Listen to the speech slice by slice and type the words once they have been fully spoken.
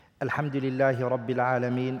الحمد لله رب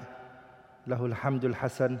العالمين له الحمد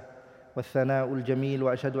الحسن والثناء الجميل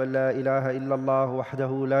وأشهد أن لا إله إلا الله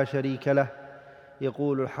وحده لا شريك له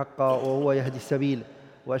يقول الحق وهو يهدي السبيل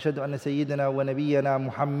وأشهد أن سيدنا ونبينا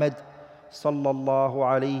محمد صلى الله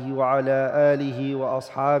عليه وعلى آله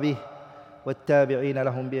وأصحابه والتابعين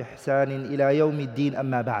لهم بإحسان إلى يوم الدين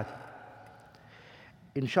أما بعد.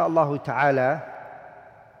 Inshallah ta'ala,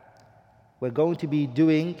 we're going to be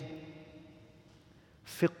doing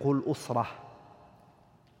Fiqh al-Usrah,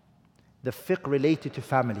 the fiqh related to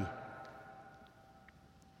family.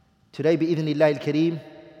 Today, bi'idhnillah al-Kareem,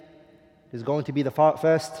 is going to be the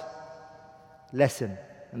first lesson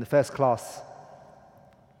in the first class.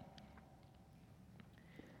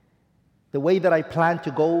 The way that I plan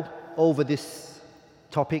to go over this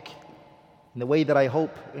topic, and the way that I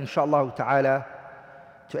hope, inshallah ta'ala,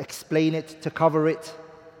 to explain it, to cover it,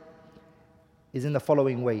 is in the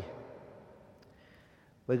following way.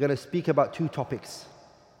 We're going to speak about two topics,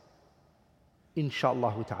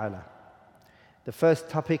 inshallah ta'ala. The first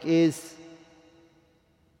topic is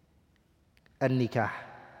an-nikah,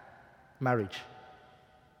 marriage.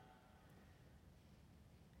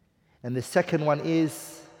 And the second one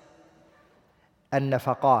is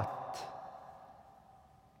an-nafaqat,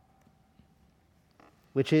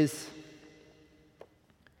 which is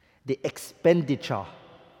the expenditure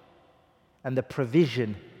and the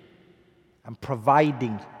provision and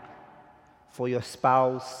providing for your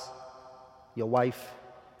spouse, your wife,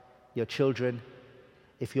 your children.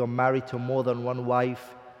 If you're married to more than one wife,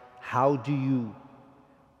 how do you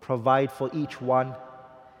provide for each one?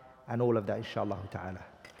 And all of that, inshallah ta'ala.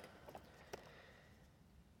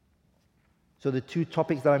 So the two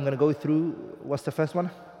topics that I'm going to go through, what's the first one?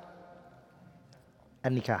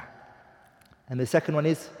 An-nikah. And the second one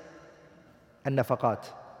is an-nafaqat.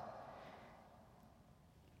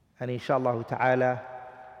 And inshallah ta'ala,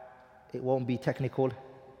 it won't be technical.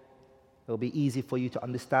 It'll be easy for you to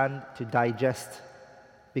understand, to digest,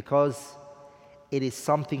 because it is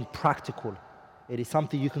something practical. It is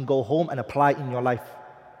something you can go home and apply in your life,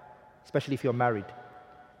 especially if you're married.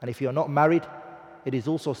 And if you're not married, it is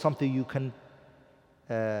also something you can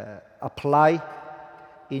apply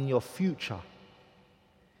in your future,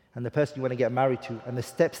 and the person you want to get married to, and the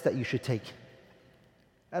steps that you should take.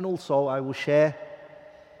 And also I will share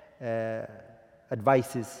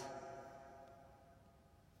advices,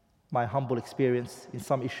 my humble experience in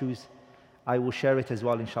some issues. I will share it as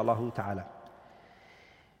well, inshallah ta'ala.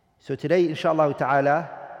 So today, inshallah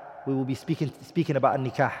ta'ala, we will be speaking about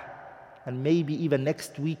an-nikah, and maybe even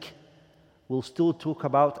next week we'll still talk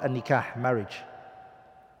about an-nikah, marriage,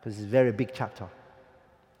 because it's a very big chapter.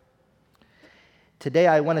 Today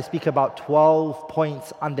I want to speak about 12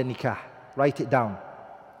 points under nikah. Write it down.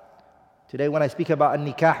 Today when I speak about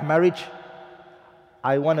an-nikah, marriage,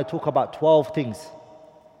 I want to talk about 12 things.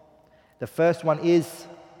 The first one is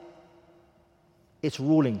its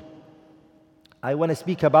ruling. I want to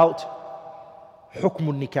speak about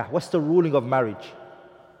hukm nikah. What's the ruling of marriage?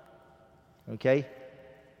 Okay?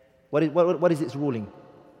 What is its ruling?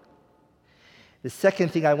 The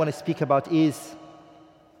second thing I want to speak about is,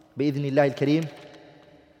 bi'idhnillah al-Kareem,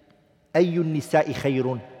 ayyun nisa'i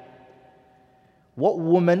khayrun. What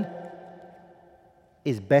woman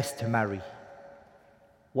is best to marry?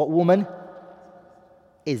 What woman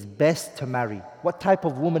is best to marry? What type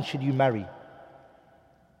of woman should you marry?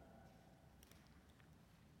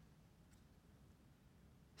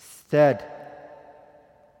 Third,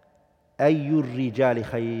 ayyur rijali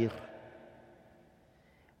khayr.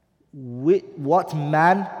 What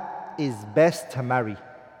man is best to marry?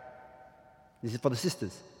 This is for the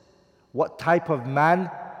sisters. What type of man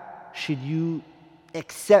should you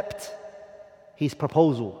accept his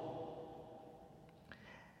proposal?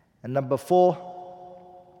 And number 4,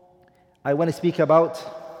 I want to speak about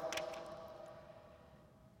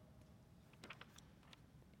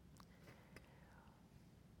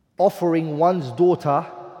offering one's daughter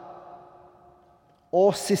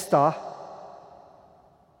or sister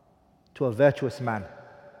to a virtuous man.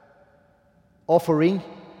 Offering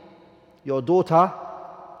your daughter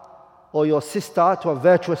or your sister to a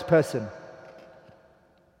virtuous person,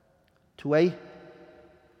 to a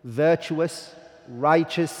virtuous,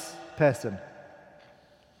 righteous person.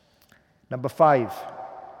 Number 5,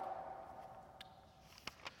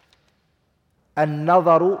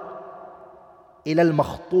 النظر إلى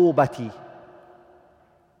المخطوبة.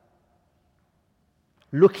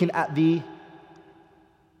 Looking at the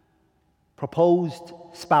proposed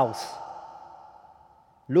spouse.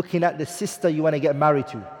 Looking at the sister you want to get married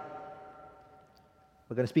to.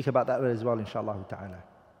 We're going to speak about that as well, inshallah ta'ala.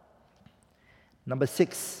 Number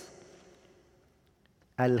 6,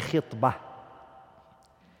 Al-khitbah.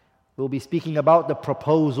 We'll be speaking about the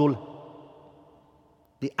proposal,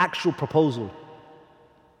 the actual proposal.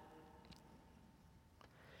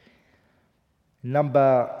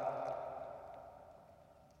 Number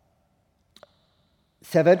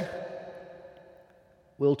 7,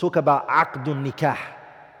 we'll talk about aqdun nikah,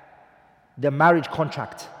 the marriage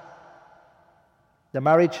contract. The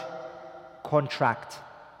marriage contract.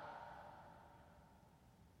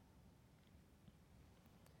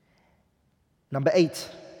 Number 8,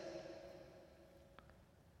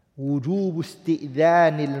 وجوب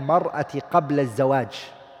استئذان المرأة قبل الزواج.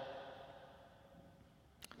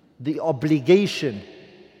 The obligation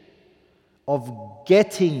of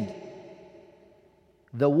getting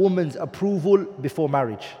the woman's approval before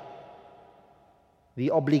marriage.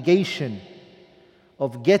 The obligation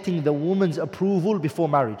of getting the woman's approval before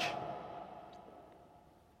marriage.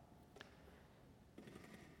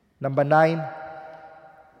 Number 9,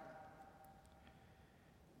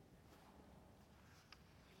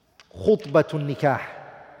 khutbatun nikah,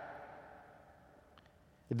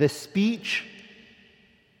 the speech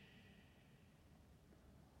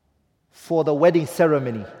for the wedding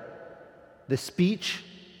ceremony. The speech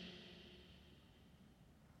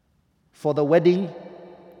for the wedding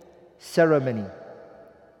ceremony.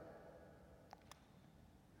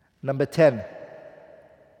 Number 10,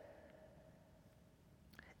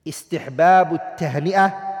 استحباب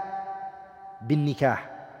التهنئة بالنكاح.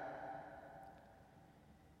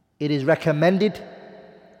 It is recommended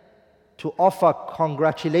to offer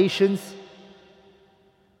congratulations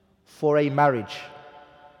for a marriage.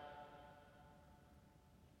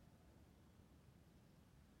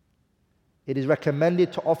 It is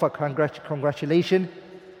recommended to offer congratulation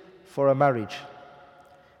for a marriage.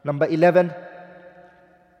 Number 11,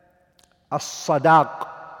 as-sadaq,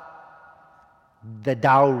 the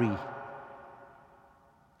dowry.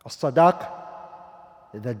 As-sadaq,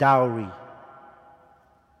 the dowry.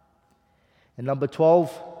 And number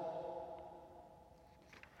 12,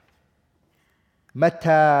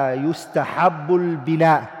 متى يستحب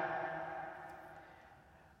البناء.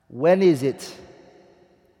 When is it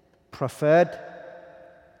preferred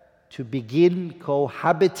to begin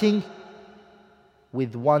cohabiting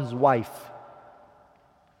with one's wife?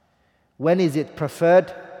 When is it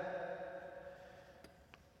preferred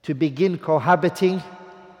to begin cohabiting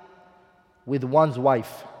with one's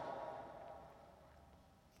wife?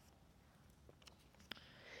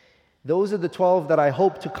 Those are the 12 that I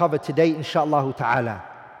hope to cover today, inshaAllah ta'ala.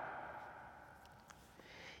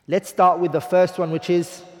 Let's start with the first one, which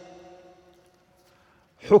is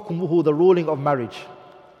hukmuhu, the ruling of marriage.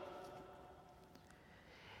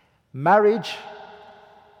 Marriage,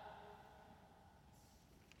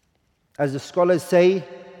 as the scholars say,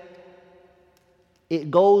 it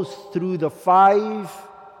goes through the 5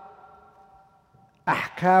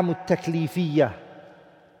 ahkam al-taklifiyya.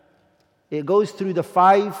 It goes through the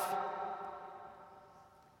 5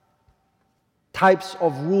 types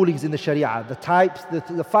of rulings in the Sharia. The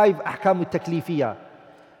 5 ahkam al-taklifiyya,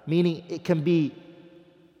 meaning it can be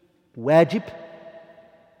wajib,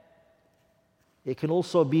 it can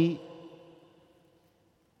also be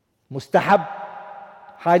mustahab,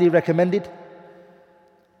 highly recommended.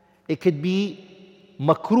 It could be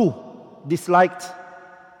makruh, disliked.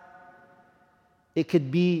 It could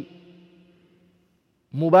be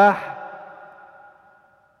mubah,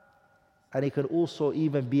 and it could also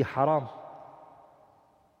even be haram.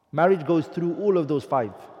 Marriage goes through all of those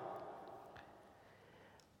 5.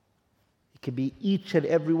 It can be each and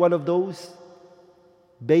every one of those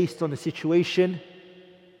based on the situation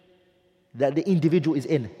that the individual is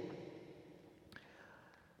in.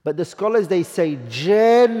 But the scholars, they say,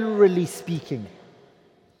 generally speaking,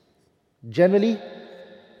 generally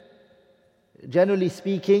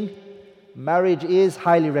speaking, marriage is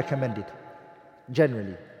highly recommended.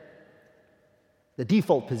 Generally. The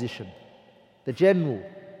default position, the general,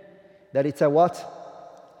 that it's a what?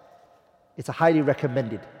 It's a highly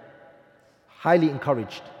recommended, highly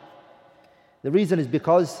encouraged. The reason is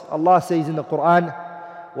because Allah says in the Quran,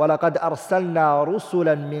 وَلَقَدْ أَرْسَلْنَا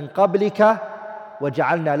رُسُلًا مِّن قَبْلِكَ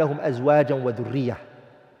وَجَعَلْنَا لَهُمْ أَزْوَاجًا وَذُرِّيَّةً.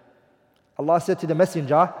 Allah said to the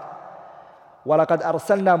messenger, وَلَقَدْ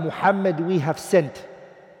أَرْسَلْنَا Muhammad, we have sent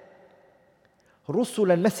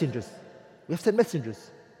رُسُلًا, messengers. We have sent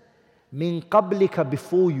messengers. مِّن قَبْلِكَ,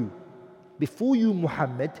 before you. Before you,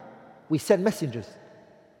 Muhammad, we sent messengers.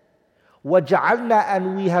 وَجَعَلْنَا,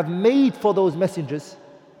 and we have made for those messengers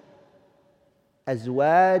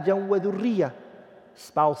أَزْوَاجًا وَذُرِّيَّةً,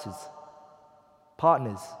 spouses,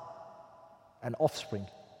 partners, and offspring.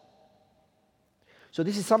 So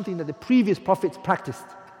this is something that the previous prophets practiced,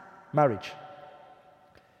 marriage.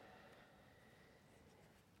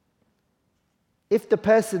 If the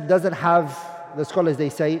person doesn't have, the scholars they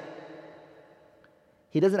say,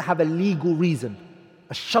 he doesn't have a legal reason,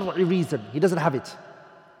 a shar'i reason, he doesn't have it,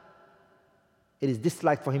 it is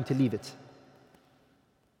disliked for him to leave it.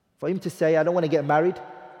 For him to say, I don't want to get married,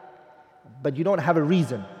 but you don't have a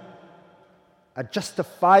reason, a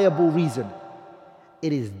justifiable reason,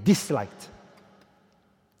 it is disliked.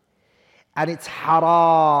 And it's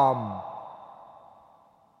haram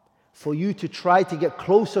for you to try to get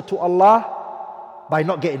closer to Allah by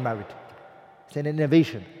not getting married. It's an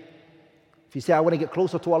innovation. If you say, I want to get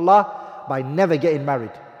closer to Allah by never getting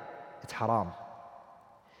married, it's haram.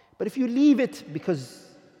 But if you leave it because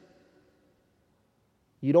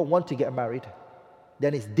you don't want to get married,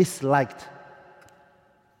 then it's disliked.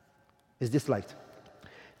 It's disliked.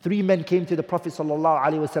 3 men came to the Prophet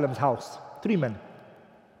ﷺ's house. 3 men.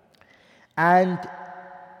 And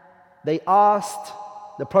they asked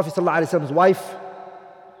the Prophet ﷺ's wife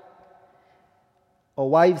or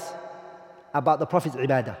wives about the Prophet's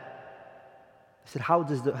ibadah. They said,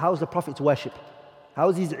 how's the Prophet's worship? How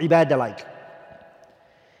is his ibadah like?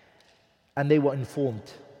 And they were informed.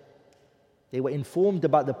 They were informed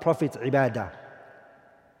about the Prophet's ibadah.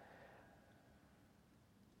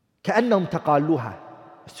 كأنهم تقالوها.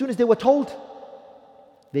 As soon as they were told,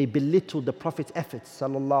 they belittled the Prophet's efforts,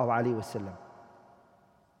 sallallahu alaihi wasallam.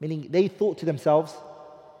 Meaning they thought to themselves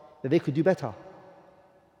that they could do better.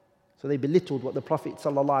 So they belittled what the Prophet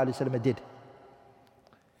sallallahu alaihi wasallam did.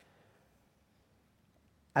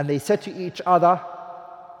 And they said to each other,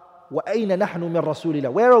 وَأَيْنَ نَحْنُ مِنْ رَسُولِ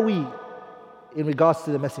اللَّهِ. Where are we in regards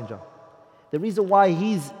to the Messenger? The reason why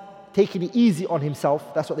he's taking it easy on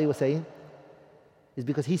himself, that's what they were saying, is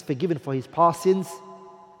because he's forgiven for his past sins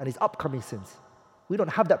and his upcoming sins. We don't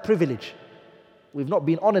have that privilege. We've not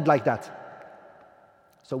been honored like that.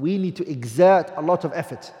 So we need to exert a lot of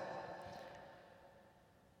effort.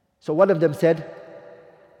 So one of them said,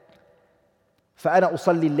 فَأَنَا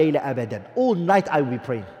أُصَلِّي اللَّيْلَ أَبَدًا. All night I will be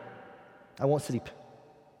praying. I won't sleep.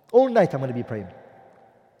 All night I'm going to be praying.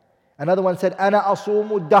 Another one said, أَنَا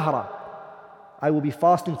أَصُومُ الدَّهْرَ. I will be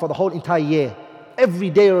fasting for the whole entire year. Every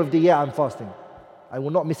day of the year I'm fasting. I will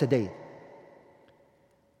not miss a day.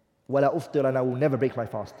 وَلَا أُفْطِرَ. And I will never break my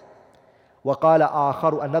fast. وَقَالَ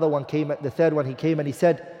آخَرُ. Another one came, the third one, he came and he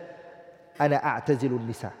said, أَنَا أَعْتَزِلُ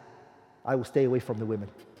النِّسَاء. I will stay away from the women.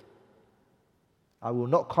 I will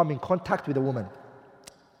not come in contact with a woman.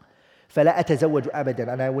 فَلَا أَتَزَوَّجُ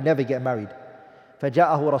أَبَدًا. And I will never get married.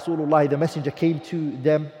 فَجَاءَهُ رَسُولُ اللَّهِ. The messenger came to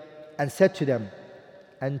them and said to them,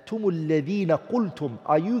 أَنْتُمُ الَّذِينَ قُلْتُمْ.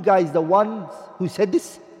 Are you guys the ones who said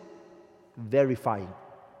this? Verifying.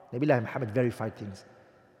 Nabiullah Muhammad verified things.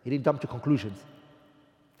 He didn't jump to conclusions.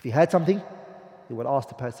 If he heard something, he would ask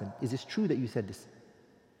the person, is this true that you said this?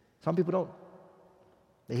 Some people don't.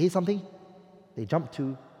 They hear something, they jump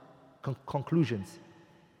to conclusions,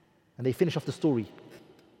 and they finish off the story.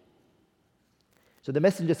 So the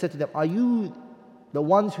messenger said to them, are you the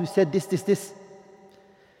ones who said this?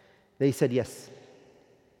 They said yes.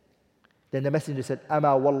 Then the messenger said,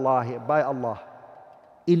 Ama wallahi, by Allah,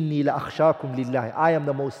 inni la akhshakum lillahi. I am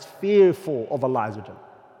the most fearful of Allah Azza wa Jal.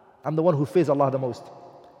 I'm the one who fears Allah the most.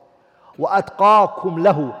 Wa atqakum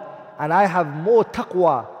lahu. And I have more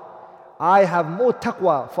taqwa. I have more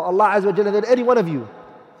taqwa for Allah Azza wa Jal than any one of you.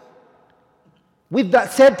 With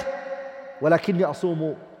that said, walakinni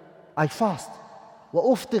asumu. I fast. Wa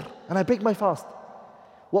uftir. And I break my fast.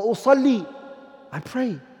 Wa usalli. I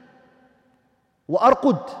pray. Wa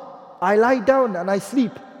arqud. I lie down and I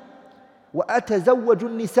sleep. وَأَتَزَوَّجُ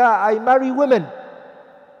النِّسَاءَ. I marry women.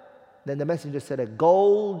 Then the messenger said a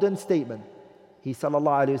golden statement. He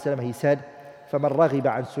sallallahu alayhi wa sallam, he said, فَمَنْ رَغِبَ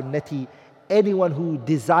عَنْ سُنَّتِي. Anyone who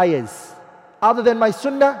desires other than my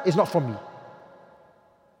sunnah is not from me.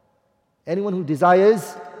 Anyone who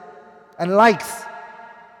desires and likes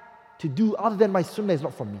to do other than my sunnah is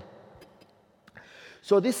not from me.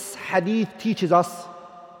 So this hadith teaches us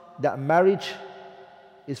that marriage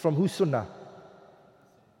is from whose sunnah?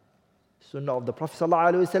 Sunnah of the Prophet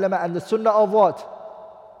ﷺ and the sunnah of what?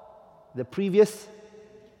 The previous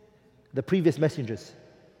messengers,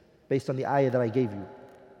 based on the ayah that I gave you.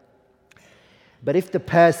 But if the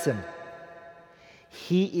person,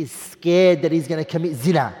 he is scared that he's going to commit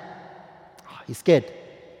zina, he's scared,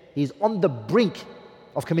 he's on the brink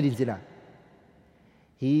of committing zina,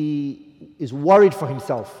 he is worried for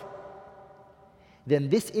himself, then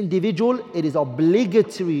this individual, it is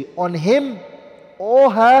obligatory on him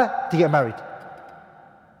or her to get married.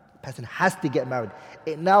 The person has to get married.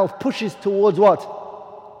 It now pushes towards what?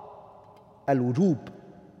 Al-wujub.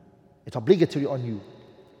 It's obligatory on you.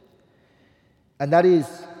 And that is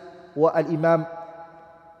what Al-Imam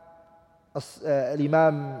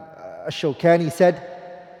الشوكاني said,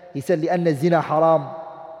 he said, لأن الزنا حرام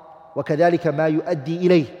وكذلك ما يؤدي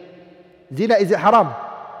إليه. Zina, is it haram?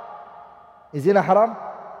 Is zina haram?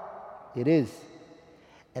 It is.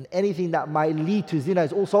 And anything that might lead to zina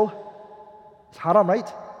is also it's haram, right?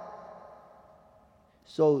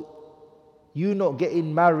 So, you not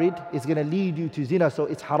getting married is going to lead you to zina, so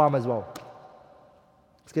it's haram as well.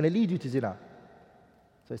 It's going to lead you to zina.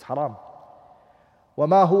 So it's haram.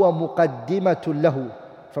 وما هو مقدمة له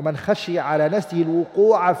فمن خشي على نفسه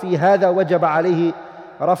الوقوع في هذا وجب عليه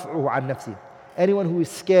رفعه عن نفسه. Anyone who is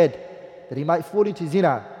scared that he might fall into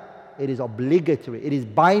zina, it is obligatory, it is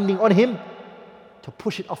binding on him to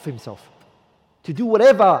push it off himself. To do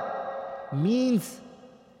whatever means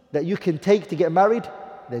that you can take to get married,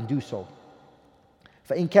 then do so.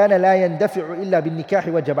 فإن كان لا يندفع إلا بالنكاح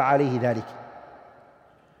وجب عليه ذلك.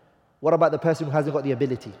 What about the person who hasn't got the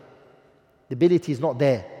ability? The ability is not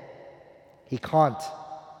there. He can't.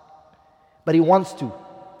 But he wants to.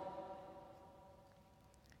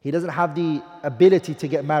 He doesn't have the ability to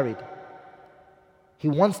get married. He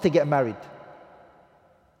wants to get married.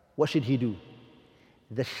 What should he do?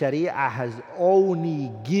 The Sharia has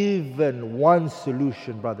only given one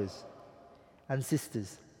solution, brothers and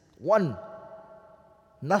sisters. One.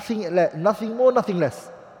 Nothing more, nothing less.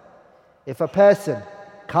 If a person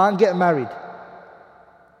can't get married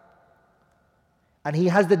and he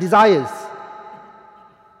has the desires,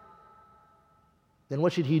 then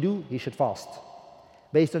what should he do? He should fast.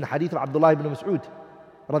 Based on the hadith of Abdullah ibn Mas'ud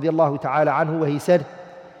radiyallahu ta'ala anhu, where he said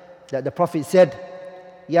that the Prophet said,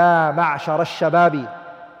 Ya ma'ashar al-shababi,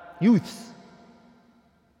 youths,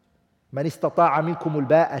 man istata'a minkum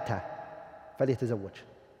al-ba'ata falyatazawwaj.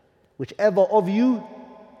 Whichever of you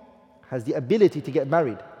has the ability to get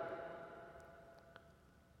married.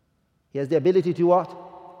 He has the ability to what?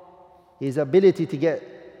 He has the ability to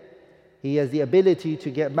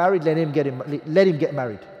get married, let him get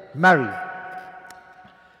married. Marry.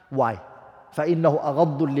 Why? فَإِنَّهُ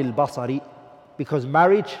أَغَضُّ لِلْبَصَرِ. Because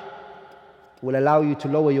marriage will allow you to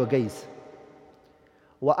lower your gaze.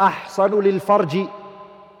 وَأَحْصَنُ لِلْفَرْجِ.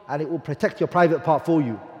 And it will protect your private part for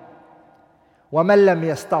you. وَمَنْ لَمْ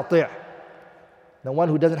يَسْتَطِعْ. The one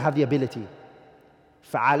who doesn't have the ability.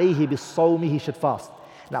 فَعَلَيْهِ بِالصَّوْمِ. He should fast.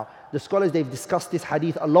 Now, the scholars, they've discussed this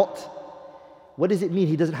hadith a lot. What does it mean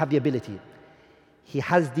he doesn't have the ability? He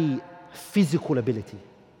has the physical ability.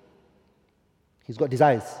 He's got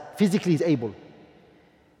desires. Physically he's able.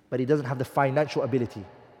 But he doesn't have the financial ability.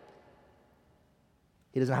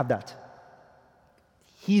 He doesn't have that.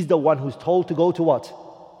 He's the one who's told to go to what?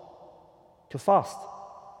 To fast.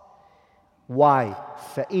 Why?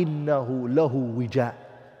 فَإِنَّهُ لَهُ وِجَاء.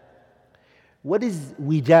 What does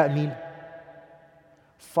wija mean?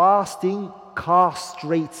 Fasting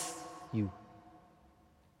castrates you.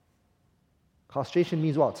 Castration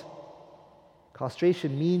means what?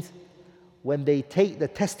 Castration means when they take the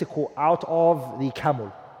testicle out of the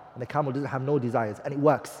camel, and the camel doesn't have no desires, and it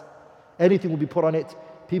works. Anything will be put on it,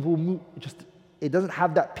 people will move, it doesn't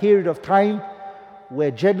have that period of time where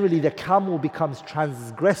generally the camel becomes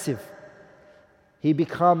transgressive. He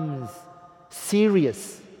becomes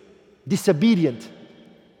serious, disobedient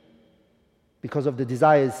because of the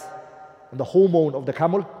desires and the hormone of the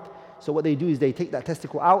camel. So what they do is they take that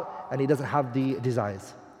testicle out and he doesn't have the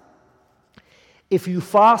desires. If you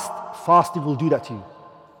fast, fasting will do that to you.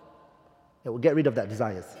 It will get rid of that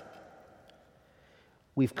desires.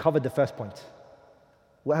 We've covered the first point.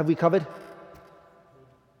 What have we covered?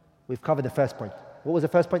 We've covered the first point. What was the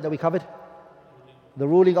first point that we covered? The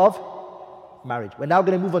ruling of marriage. We're now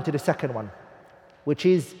going to move on to the second one, which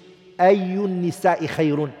is Ayyun nisa'i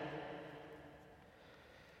khayrun.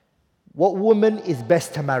 What woman is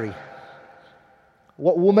best to marry?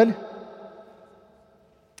 What woman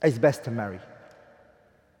is best to marry?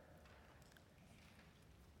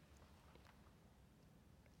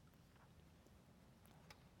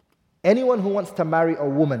 Anyone who wants to marry a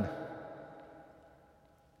woman,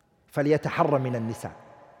 فَلْيَتَحَرَّ مِنَ النِّسَاءِ.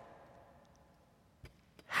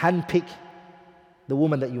 Handpick the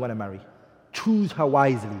woman that you want to marry. Choose her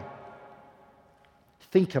wisely.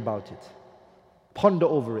 Think about it. Ponder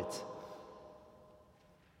over it.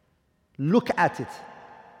 Look at it.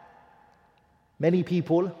 Many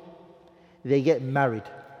people, they get married.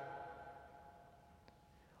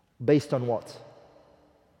 Based on what?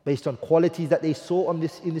 Based on qualities that they saw in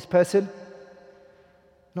this person?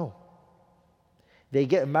 No. They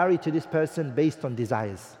get married to this person based on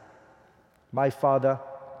desires. My father,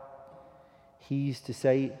 he used to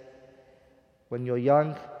say, when you're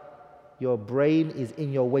young, your brain is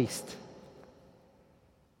in your waist.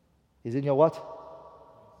 Is in your what?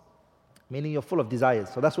 Meaning you're full of desires.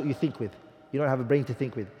 So that's what you think with. You don't have a brain to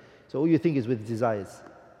think with. So all you think is with desires.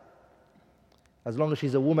 As long as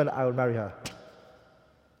she's a woman, I will marry her.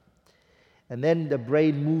 And then the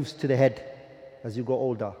brain moves to the head as you grow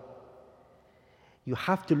older. You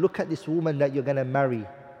have to look at this woman that you're going to marry.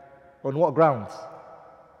 On what grounds?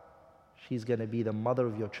 She's going to be the mother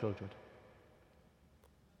of your children.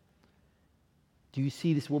 Do you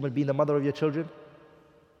see this woman being the mother of your children?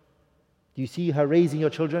 Do you see her raising your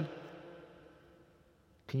children?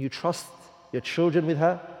 Can you trust your children with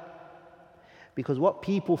her? Because what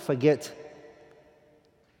people forget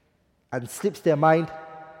and slips their mind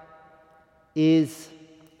is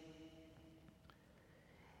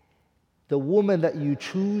the woman that you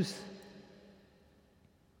choose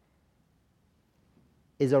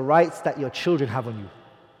is a right that your children have on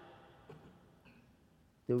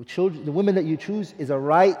you. The woman that you choose is a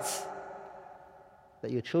right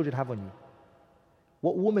that your children have on you.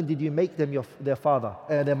 What woman did you make them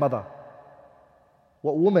their mother?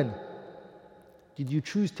 What woman did you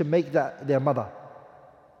choose to make that their mother?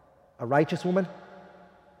 A righteous woman?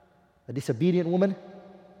 A disobedient woman?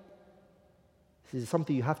 This is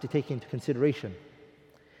something you have to take into consideration.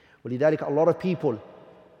 ولذلك, a lot of people,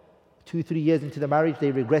 2-3 years into the marriage,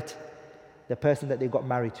 they regret the person that they got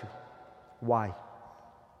married to. Why?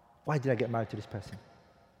 Why did I get married to this person?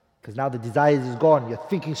 Because now the desires is gone. You're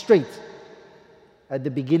thinking straight. At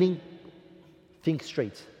the beginning, think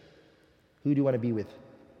straight. Who do you want to be with?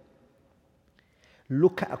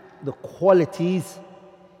 Look at the qualities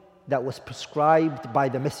that was prescribed by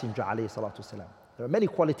the Messenger ﷺ. There are many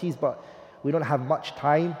qualities, but we don't have much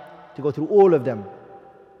time to go through all of them.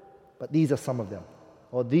 But these are some of them,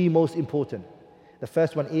 or the most important. The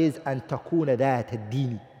first one is أن تكون ذات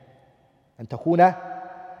الدين. أن تكون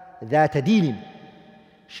ذات دين.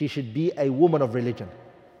 She should be a woman of religion.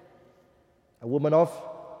 A woman of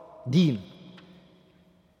deen.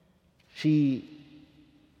 She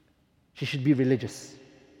should be religious,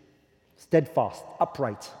 steadfast,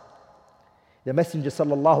 upright. The Messenger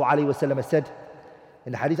sallallahu alaihi wasallam said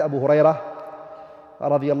in the hadith Abu Hurairah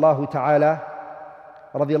radiyallahu ta'ala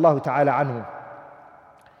anhu.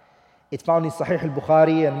 It's found in Sahih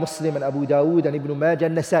al-Bukhari and Muslim and Abu Dawood and Ibn Majah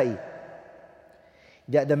and Nasa'i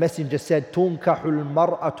that the Messenger said, تُنْكَحُ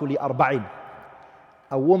الْمَرْأَةُ لِأَرْبَعٍ.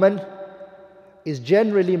 A woman is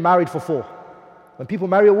generally married for 4. When people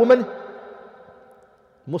marry a woman,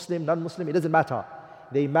 Muslim, non-Muslim, it doesn't matter.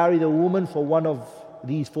 They marry the woman for one of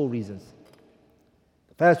these 4 reasons.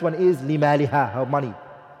 The first one is لِمَالِهَا, her money.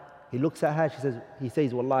 He looks at her, he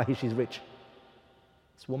says, Wallahi, she's rich.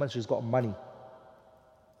 This woman, she's got money.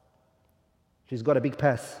 She's got a big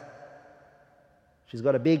purse. She's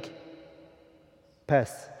got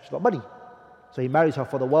money. So he marries her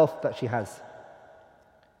for the wealth that she has.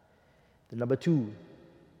 The number 2,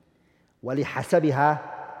 وَلِحَسَبِهَا,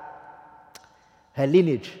 her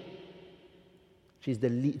lineage. She's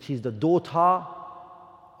the daughter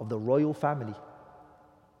of the royal family.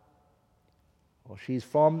 Or she's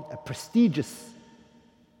from a prestigious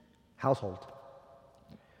household.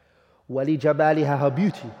 وَلِجَمَالِهَا, her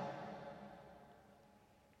beauty.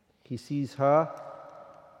 He sees her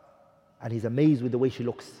and he's amazed with the way she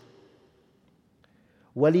looks.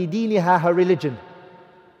 وَلِدِينِهَا, her religion.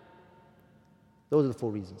 Those are the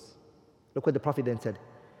 4 reasons. Look what the Prophet then said.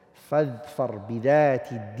 فَاذْفَرْ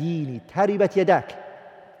بِذَاتِ الدِّينِ تَرِبَتْ يَدَاكَ.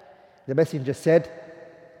 The Messenger said,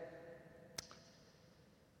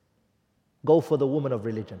 go for the woman of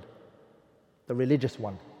religion, the religious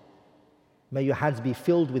one. May your hands be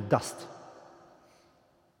filled with dust.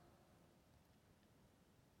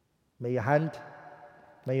 May your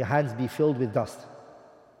hands be filled with dust.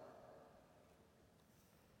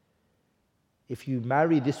 If you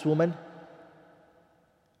marry this woman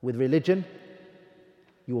with religion,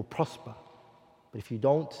 you will prosper. But if you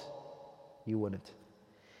don't, you wouldn't.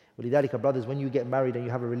 ولذلك, brothers, when you get married and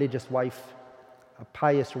you have a religious wife, a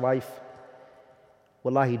pious wife,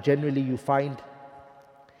 wallahi, generally you find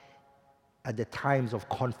at the times of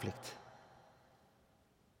conflict,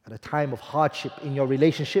 at a time of hardship in your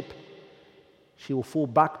relationship, she will fall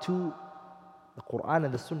back to the Quran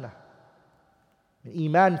and the Sunnah.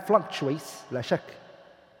 Iman fluctuates, la shak,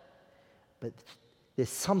 but there's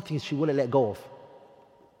something she wouldn't let go of.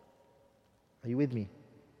 Are you with me?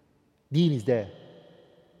 Deen is there.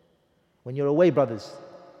 When you're away, brothers,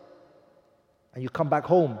 and you come back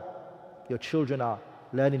home, your children are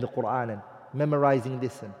learning the Quran and memorizing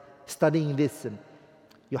this and studying this, and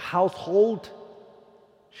your household,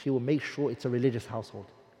 she will make sure it's a religious household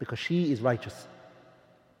because she is righteous.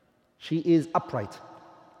 She is upright.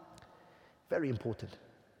 Very important.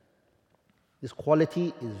 This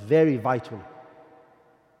quality is very vital.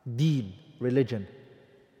 Deen, religion.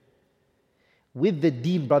 With the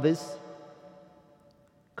deen, brothers,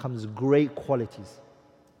 comes great qualities.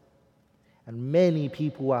 And many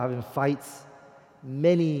people are having fights,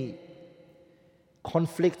 many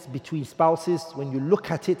conflicts between spouses. When you look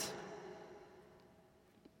at it,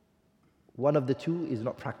 one of the two is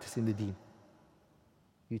not practicing the deen.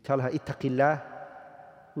 You tell her, ittaqillah,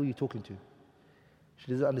 who are you talking to?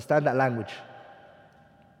 She doesn't understand that language.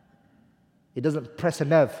 It doesn't press a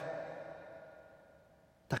nerve.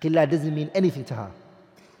 Taqillah doesn't mean anything to her.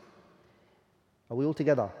 Are we all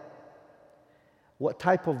together? What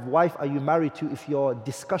type of wife are you married to if your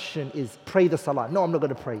discussion is pray the salah? No, I'm not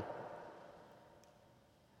going to pray.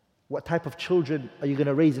 What type of children are you going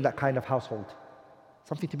to raise in that kind of household?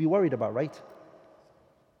 Something to be worried about, right?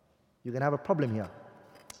 You're going to have a problem here.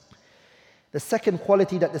 The second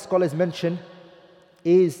quality that the scholars mention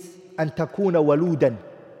is أن تكون ولودا,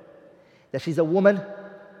 that she's a woman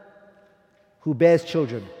who bears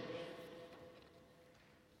children.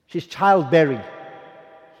 She's childbearing.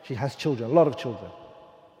 She has children, a lot of children.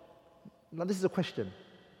 Now this is a question.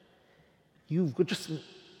 You've just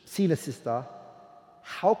seen a sister.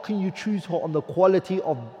 How can you choose her on the quality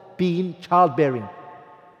of being childbearing?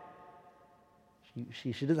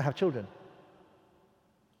 She doesn't have children.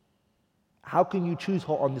 How can you choose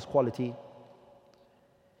her on this quality?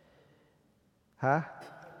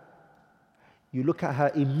 You look at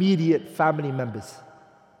her immediate family members.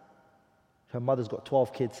 Her mother's got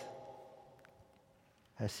 12 kids.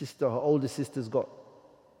 Her older sister's got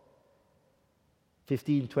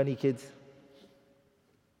 15, 20 kids.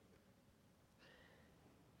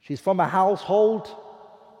 She's from a household,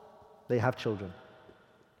 they have children.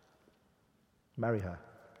 Marry her.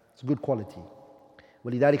 It's a good quality.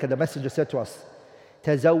 ولذلك the messenger said to us,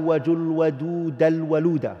 تزوجوا الودود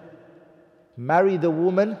الولودة. Marry the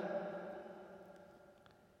woman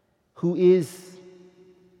who is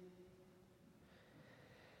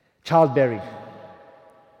childbearing.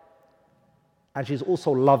 And she's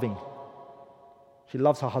also loving. She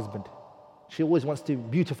loves her husband. She always wants to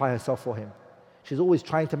beautify herself for him. She's always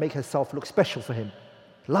trying to make herself look special for him.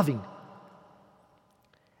 Loving.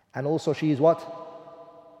 And also she is what?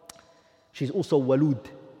 She's also walud,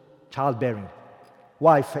 childbearing.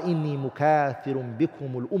 Why? فَإِنِّي مُكَاثِرٌ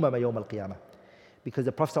بِكُمُ الْأُمَمَ يَوْمَ الْقِيَامَةِ. Because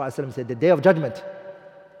the Prophet ﷺ said, the day of judgment,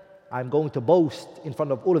 I'm going to boast in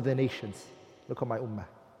front of all of the nations. Look at my ummah.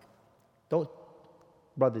 Don't,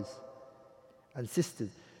 brothers and sisters,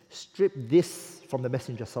 strip this from the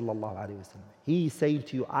Messenger sallallahu alaihi wasallam. He's saying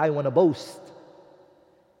to you, I want to boast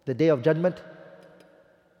the day of judgment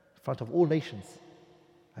in front of all nations.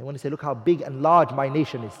 I want to say, look how big and large my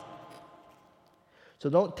nation is. So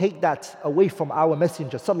don't take that away from our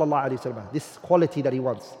Messenger sallallahu alaihi wasallam, this quality that he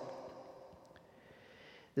wants.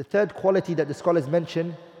 The third quality that the scholars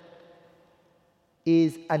mention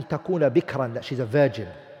is أن تكون بكرا, that she's a virgin.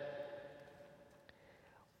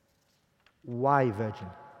 Why virgin?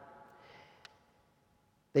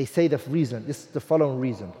 They say the reason, this is the following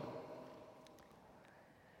reason.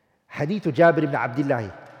 Hadith Jabir ibn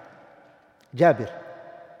Abdullah. Jabir,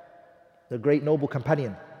 the great noble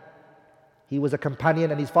companion. He was a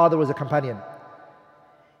companion and his father was a companion.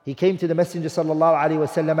 He came to the Messenger sallallahu alaihi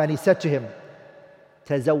wasallam and he said to him,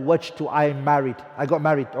 Tazawwajtu, I am married. I got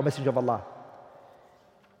married, O Messenger of Allah.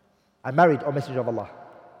 I'm married, O Messenger of Allah.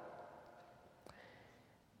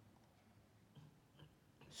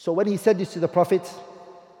 So when he said this to the Prophet,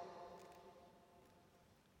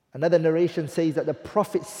 another narration says that the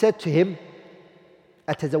Prophet said to him,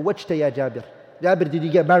 Atazawwajta ya Jabir. Jabir, did you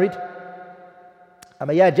get married?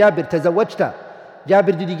 Ama ya Jabir, tazawwajta.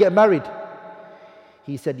 Jabir, did you get married?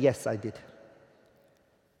 He said, yes, I did.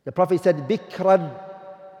 The Prophet said, Bikran,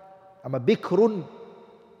 I'm a bikrun,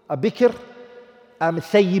 a bikr, I'm a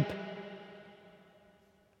thayyib,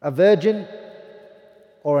 a virgin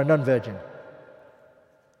or a non-virgin.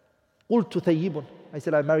 Qultu thayyibun. I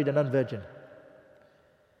said, I married a non-virgin.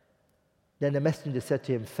 Then the messenger said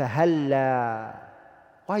to him, Fahalla,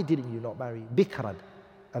 why didn't you not marry bikran,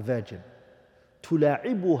 a virgin?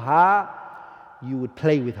 Tula'ibuha, you would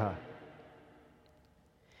play with her.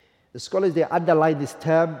 The scholars, they underline this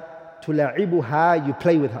term, tula'ibuha, you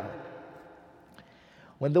play with her.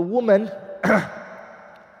 When the woman,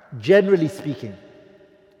 generally speaking,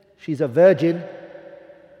 she's a virgin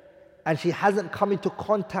and she hasn't come into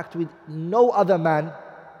contact with no other man,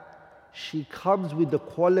 she comes with the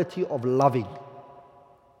quality of loving.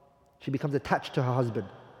 She becomes attached to her husband.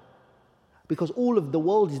 Because all of the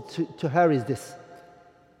world is to her is this.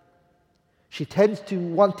 She tends to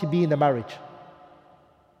want to be in a marriage.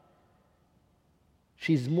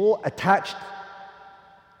 She's more attached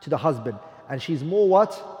to the husband and she's more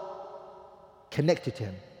what? Connected to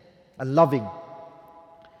him and loving.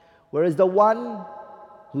 Whereas the one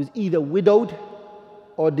who's either widowed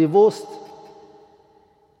or divorced,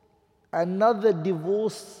 another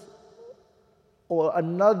divorce or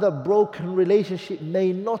another broken relationship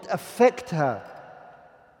may not affect her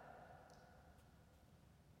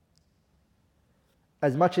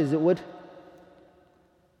as much as it would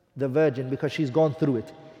the virgin, because she's gone through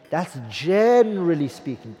it. That's generally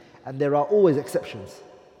speaking, and there are always exceptions.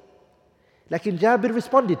 Like in Jabir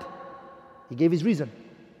responded, he gave his reason,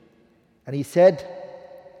 and he said,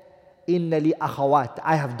 Inna li akhawat,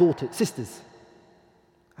 I have daughters, sisters.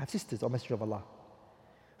 I have sisters, O Messenger of Allah.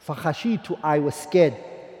 فَخَشِيتُ, I was scared,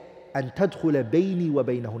 أَن تَدْخُلَ بَيْنِي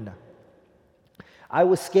وَبَيْنَهُنَّ. I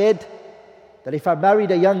was scared that if I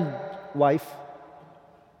married a young wife,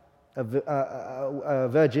 a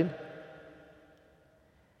virgin,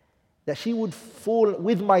 that she would fall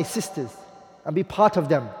with my sisters and be part of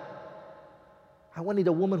them. I wanted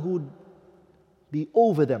a woman who would be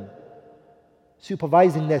over them,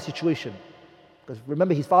 supervising their situation. Because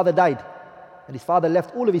remember, his father died, and his father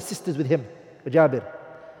left all of his sisters with him, Jabir.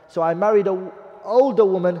 So I married an older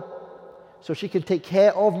woman so she can take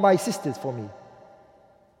care of my sisters for me.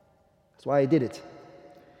 That's why I did it.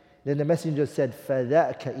 Then the messenger said,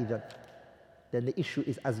 فَذَاكَ إِذًا. Then the issue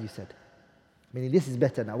is as you said. Meaning this is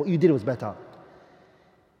better now. What you did was better.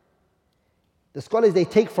 The scholars, they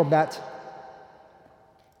take from that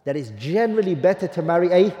it's generally better to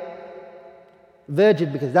marry a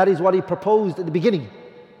virgin, because that is what he proposed at the beginning.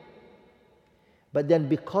 But then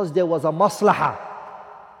because there was a maslahah,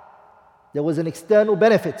 there was an external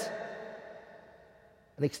benefit,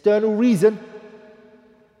 an external reason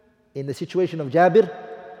in the situation of Jabir,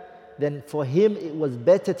 then for him it was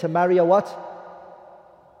better to marry a what?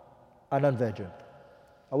 A non-virgin.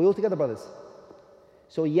 Are we all together, brothers?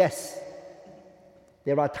 So yes,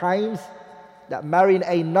 there are times that marrying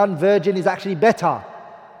a non-virgin is actually better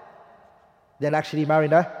than actually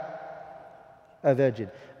marrying a virgin.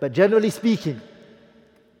 But generally speaking,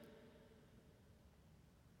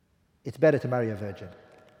 it's better to marry a virgin.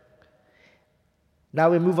 Now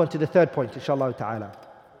we move on to the third point, inshallah ta'ala.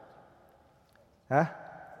 Huh?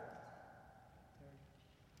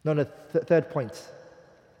 No, third point.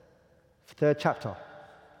 Third chapter.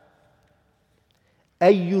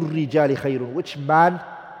 Ayyur rijali khayrun. Which man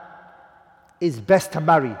is best to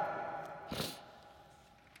marry?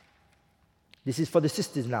 This is for the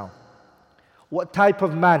sisters now. What type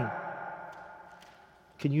of man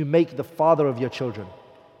can you make the father of your children?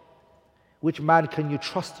 Which man can you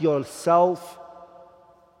trust yourself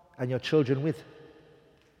and your children with?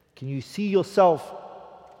 Can you see yourself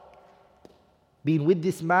being with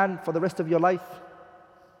this man for the rest of your life?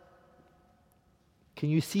 Can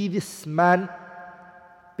you see this man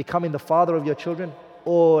becoming the father of your children?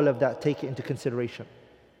 All of that, take it into consideration.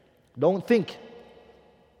 Don't think,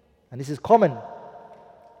 and this is common,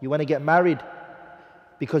 you want to get married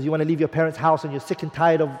because you want to leave your parents' house and you're sick and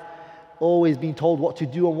tired of always being told what to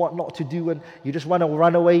do and what not to do, and you just want to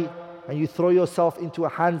run away and you throw yourself into the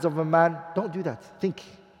hands of a man. Don't do that. Think.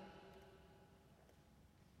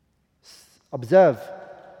 Observe.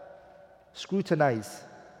 Scrutinize.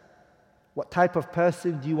 What type of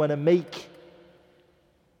person do you want to make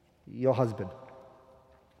your husband?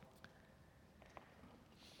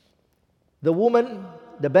 The woman,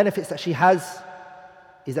 the benefits that she has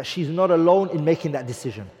is that she's not alone in making that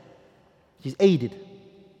decision. She's aided.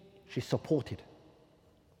 She's supported.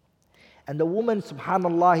 And the woman,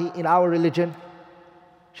 subhanallah, in our religion,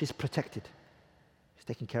 she's protected. She's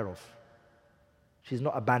taken care of. She's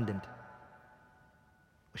not abandoned.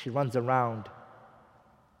 She runs around.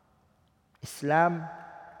 Islam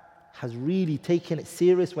has really taken it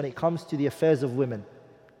serious when it comes to the affairs of women,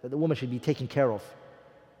 that the woman should be taken care of.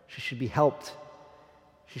 She should be helped.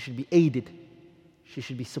 She should be aided. She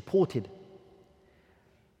should be supported.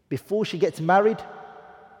 Before she gets married,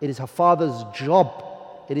 it is her father's job,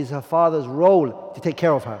 it is her father's role to take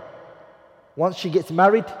care of her. Once she gets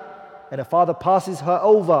married and her father passes her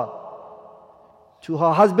over to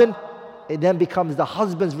her husband, it then becomes the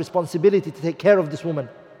husband's responsibility to take care of this woman.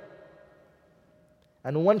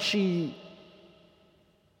 And once she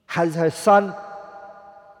has her son,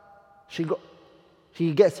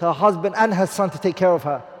 she gets her husband and her son to take care of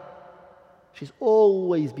her. She's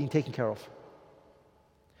always been taken care of.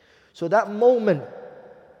 So that moment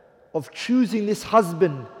of choosing this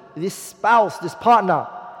husband, this spouse, this partner,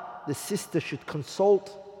 the sister should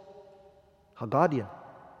consult her guardian,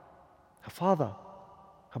 her father,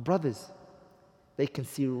 her brothers. They can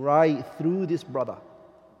see right through this brother.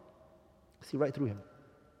 See right through him.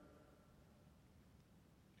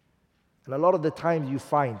 And a lot of the times you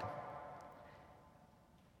find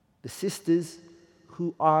the sisters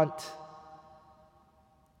who aren't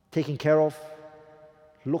taken care of,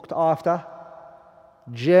 looked after,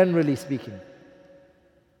 generally speaking,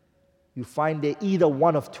 you find they're either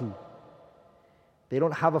one of two. They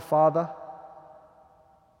don't have a father,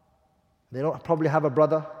 they don't probably have a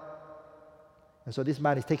brother, and so this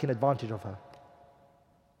man is taking advantage of her.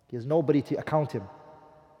 He has nobody to account him.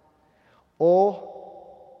 Or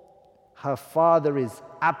her father is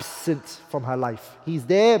absent from her life. He's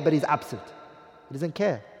there, but he's absent. He doesn't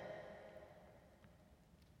care.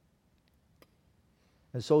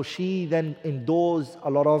 And so she then endures a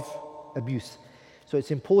lot of abuse. So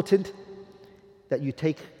it's important that you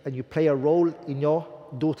take and you play a role in your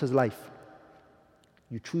daughter's life.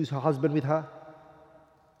 You choose her husband with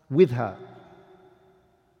her.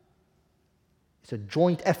 It's a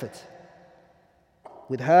joint effort.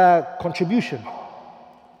 With her contribution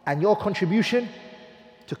and your contribution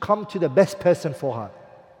to come to the best person for her.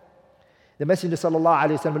 The Messenger sallallahu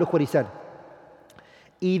alaihi wasallam, look what he said.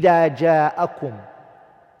 إِذَا جَاءَكُمْ,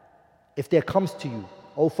 if there comes to you,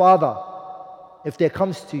 O father, if there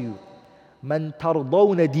comes to you, مَنْ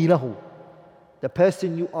تَرْضَوْنَ دِينَهُ, the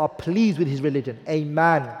person you are pleased with his religion, a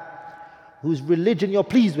man whose religion you're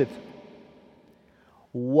pleased with,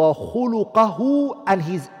 وَخُلُقَهُ, and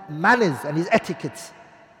his manners and his etiquettes,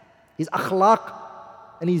 his akhlaq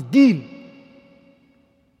and his deen,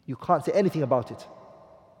 you can't say anything about it.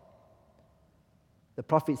 The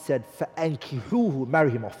Prophet said, فَأَنْكِحُوهُ, marry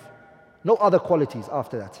him off. No other qualities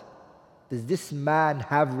after that. Does this man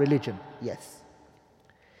have religion? Yes.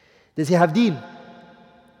 Does he have deen?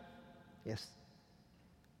 Yes.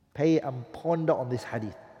 Pay and ponder on this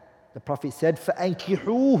hadith. The Prophet said,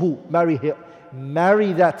 فَأَنْكِحُوهُ, marry him.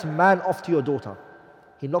 Marry that man off to your daughter.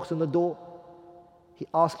 He knocks on the door. He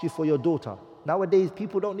asks you for your daughter. Nowadays,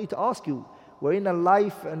 people don't need to ask you. We're in a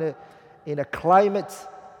life and in a climate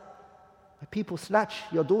where people snatch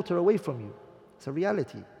your daughter away from you. It's a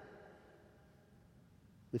reality.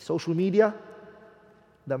 With social media,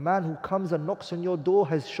 the man who comes and knocks on your door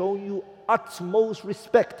has shown you utmost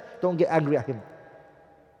respect. Don't get angry at him.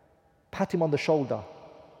 Pat him on the shoulder.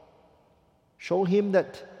 Show him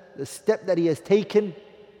that the step that he has taken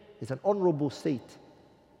is an honorable state.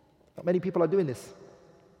 Not many people are doing this.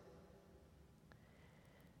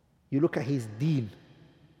 You look at his deen.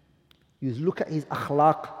 You look at his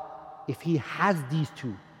akhlaq. If he has these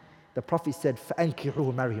two, the Prophet said,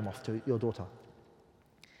 فَأَنْكِحُوهُ, marry him off to your daughter.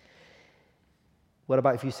 What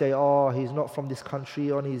about if you say, oh, he's not from this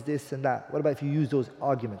country, or he's this and that? What about if you use those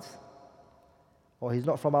arguments? Or he's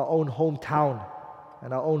not from our own hometown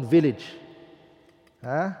and our own village.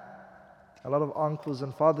 Huh? A lot of uncles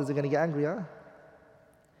and fathers are going to get angry, huh?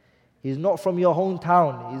 He's not from your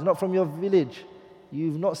hometown. He's not from your village.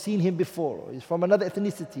 You've not seen him before. Or he's from another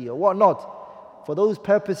ethnicity or whatnot. For those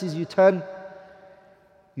purposes, you turn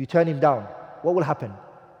him down. What will happen?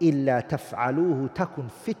 إِلَّا تَفْعَلُوهُ تَكُنْ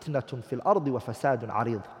فِتْنَةٌ فِي الْأَرْضِ وَفَسَادٌ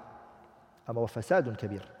عَرِيضٌ أَمَا وَفَسَادٌ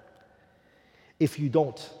كَبِيرٌ. If you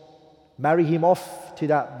don't marry him off to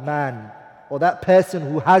that man or that person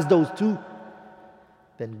who has those two,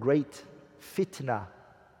 then great fitna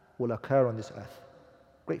will occur on this earth.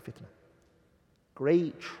 Great fitna.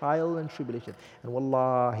 Great trial and tribulation. And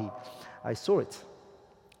wallahi, I saw it.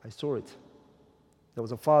 There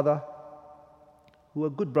was a father who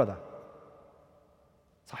was a good brother.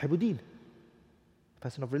 Sahibuddin,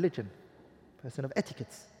 person of religion, person of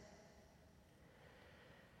etiquettes.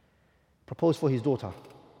 Proposed for his daughter.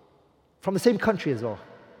 From the same country as well,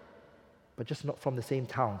 but just not from the same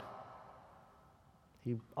town.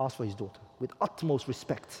 He asked for his daughter with utmost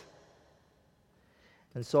respect.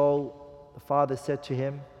 And so the father said to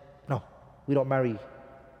him, no, we don't marry.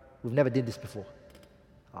 We've never did this before.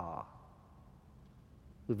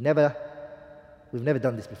 We've never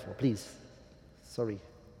done this before. Please, sorry,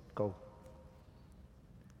 go.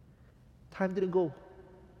 Time didn't go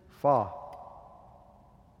far.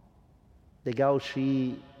 The girl,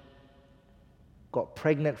 she got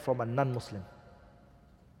pregnant from a non-Muslim.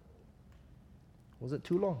 Wasn't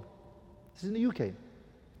too long. This is in the UK.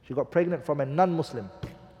 She got pregnant from a non-Muslim.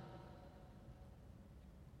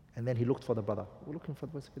 And then he looked for the brother. We're looking for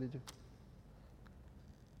what's going to do.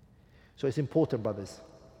 So it's important, brothers.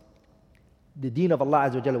 The deen of Allah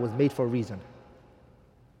Azza wa Jalla was made for a reason.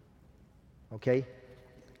 Okay?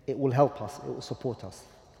 It will help us. It will support us.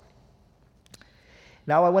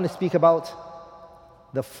 Now I want to speak about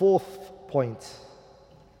the fourth point.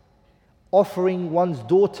 Offering one's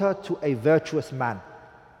daughter to a virtuous man.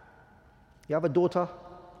 You have a daughter,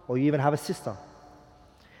 or you even have a sister,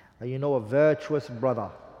 and you know a virtuous brother,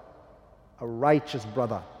 a righteous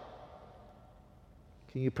brother.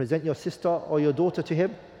 Can you present your sister or your daughter to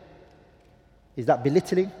him? Is that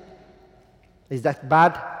belittling? Is that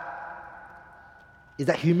bad? Is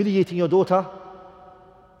that humiliating your daughter?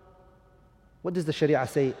 What does the Sharia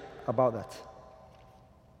say about that?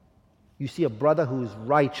 You see a brother who is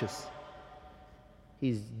righteous.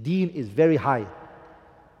 His deen is very high.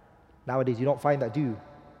 Nowadays you don't find that, do you?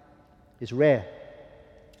 It's rare.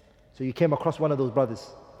 So you came across one of those brothers.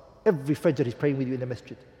 Every Fajr he's praying with you in the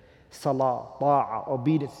masjid. Salah, ta'ah,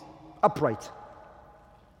 obedience, upright.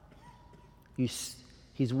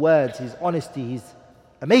 His words, his honesty, he's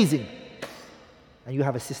amazing. And you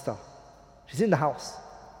have a sister. She's in the house.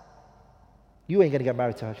 You ain't going to get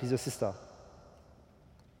married to her. She's your sister.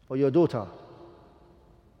 Or your daughter.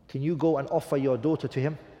 Can you go and offer your daughter to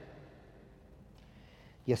him?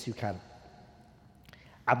 Yes, you can.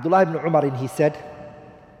 Abdullah ibn Umar, he said,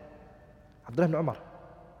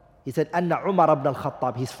 أن عمر ibn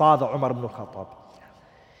al-Khattab, his father Umar ibn al-Khattab,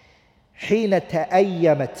 حين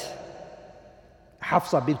تأيمت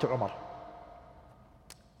حفصة بنت عمر.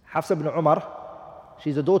 Hafsa ibn Umar,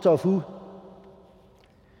 she's the daughter of who?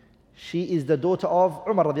 She is the daughter of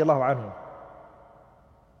Umar radiallahu anhu.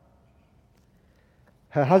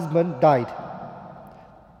 Her husband died.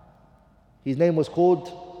 His name was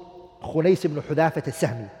called Khunais ibn Hudafat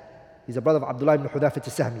al-Sahmi. He's a brother of Abdullah ibn Hudafat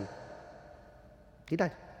al-Sahmi. He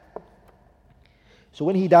died. So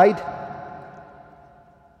when he died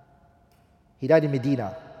in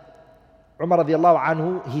Medina. Umar radiallahu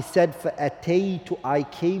anhu, he said, I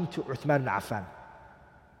came to Uthman ibn Affan.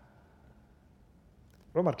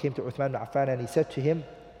 Umar came to Uthman ibn Affan and he said to him,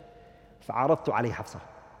 فَعَرَضْتُ عَلَيْهِ حَفْصَةً.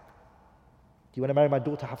 Do you want to marry my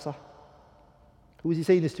daughter Hafsa? Who is he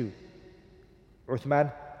saying this to?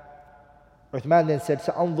 Uthman. Uthman then said,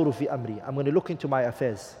 سَأَنظُرُ فِي أَمْرِي. I'm going to look into my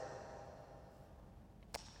affairs.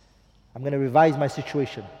 I'm going to revise my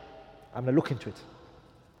situation. I'm going to look into it.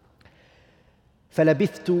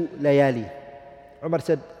 فَلَبِثْتُ لَيَالِي. Umar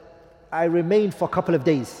said, I remained for a couple of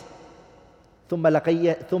days. ثُمَّ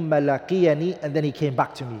لَقِيَنِي. And then he came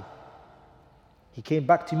back to me. He came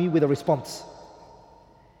back to me with a response.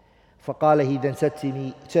 فَقَالَ, he then said to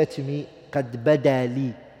me, قَدْ بَدَى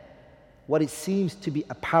لِي. What it seems to be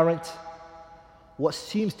apparent, what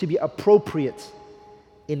seems to be appropriate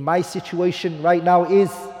in my situation right now is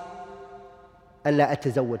أَلَّا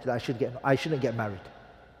أَتَزَوَّجْ, that I shouldn't get married.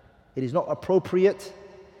 It is not appropriate,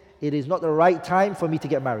 it is not the right time for me to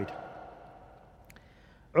get married.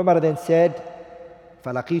 Umar then said,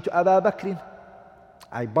 فَلَقِيتُ أَبَا بَكْرٍ.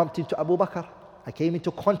 I bumped into Abu Bakr. I came into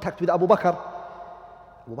contact with Abu Bakr.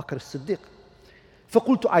 Abu Bakr as-Siddiq.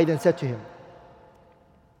 فَقُلْتُ, I then said to him,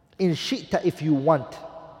 إِن شِئْتَ, if you want,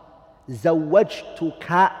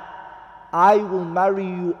 زَوَّجْتُكَ, I will marry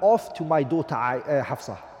you off to my daughter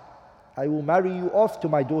Hafsa. I will marry you off to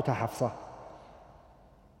my daughter Hafsa.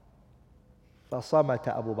 فَصَمَتَ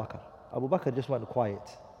Abu Bakr. Abu Bakr just went quiet.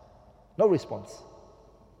 No response.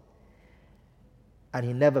 And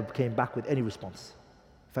he never came back with any response.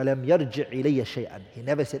 فَلَمْ يَرْجِعْ إِلَيَّ شَيْئًا. He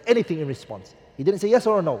never said anything in response. He didn't say yes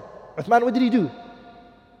or no. Uthman, what did he do?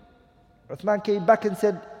 Uthman came back and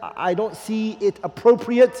said, I don't see it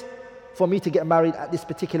appropriate for me to get married at this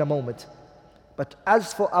particular moment. But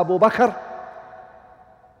as for Abu Bakr,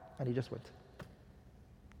 and he just went.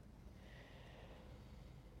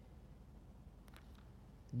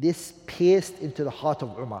 This pierced into the heart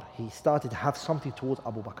of Umar. He started to have something towards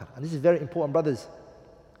Abu Bakr. And this is very important, brothers.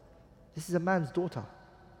 This is a man's daughter.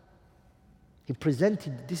 He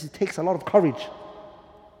presented, takes a lot of courage.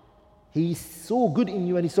 He saw good in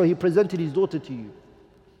you and he presented his daughter to you.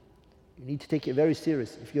 You need to take it very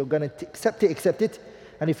serious. If you're going to accept it.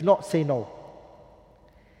 And if not, say no.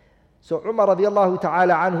 So Umar radiallahu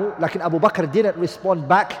ta'ala anhu, like Abu Bakr didn't respond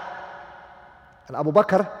back. And Abu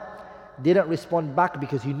Bakr didn't respond back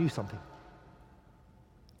because he knew something.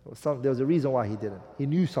 There was a reason why he didn't. He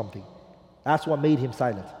knew something. That's what made him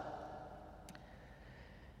silent.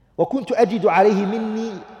 وَكُنْتُ أَجِدُ عَلَيْهِ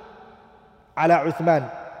مِنِّي عَلَى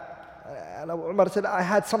عُثْمَانِ. And Umar said, I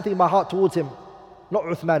had something in my heart towards him. Not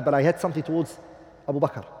Uthman, but I had something towards Abu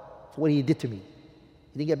Bakr for what he did to me.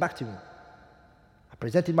 He didn't get back to me. I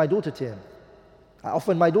presented my daughter to him. I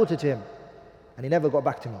offered my daughter to him. And he never got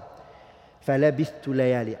back to me. فَلَبِثْتُ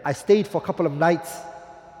لَيَالِي. I stayed for a couple of nights.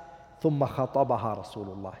 ثُمَّ خَطَبَهَا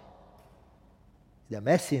رَسُولُ اللَّهِ. The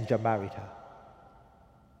messenger married her.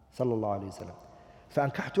 Sallallahu alayhi wa sallam.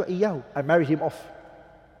 فَأَنْكَحْتُ إِيَّهُ. I married him off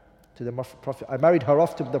to the Prophet. I married her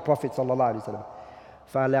off to the Prophet sallallahu alayhi wa sallam.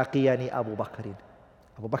 فَلَقِيَنِي أَبُو بَكْرٍ.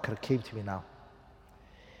 Abu Bakr came to me now.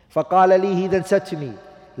 فَقَالَ لِي, he then said to me,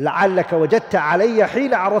 لَعَلَّكَ وَجَدْتَ عَلَيَّ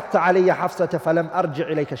حِينَ عَرَضْتَ عَلَيَّ حَفْصَةَ فَلَمْ أَرْجِعْ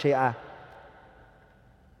إِلَيْكَ شَيْئًا.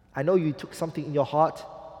 I know you took something in your heart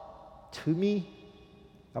to me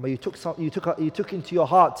I mean, you took into your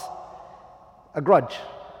heart a grudge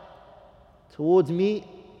towards me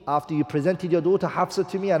after you presented your daughter Hafsa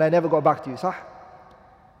to me and I never got back to you, صح?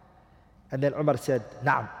 And then Umar said,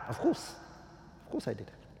 Naam, of course I did.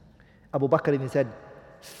 Abu Bakr even said,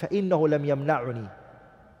 فَإِنَّهُ لَمْ يَمْنَعُنِي.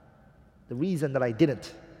 The reason that I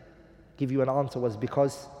didn't give you an answer was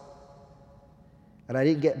because, and I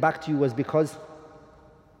didn't get back to you was because,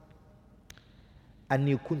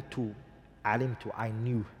 أَنِّي كُنْتُ عَلِمْتُ, I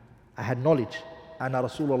knew, I had knowledge, أَنَّ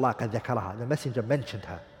رَسُولَ اللَّهِ قَدْ ذَكَرَهَا, the messenger mentioned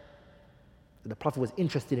her. The Prophet was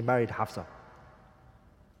interested in marrying Hafsa.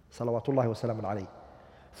 Salawatullahi wa salamun alayhi.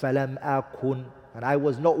 فَلَمْ أَكُنْ, and I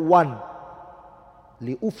was not one,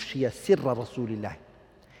 لِأُفْشِيَ سِرَّ رَسُولِ اللَّهِ,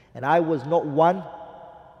 and I was not one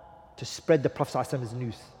to spread the Prophet's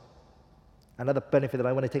news. Another benefit that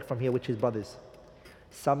I want to take from here, which is, brothers,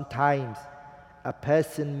 sometimes a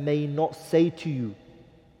person may not say to you,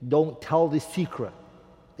 don't tell this secret.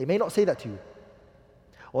 They may not say that to you.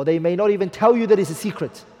 Or they may not even tell you that it's a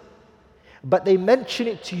secret. But they mention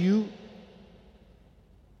it to you,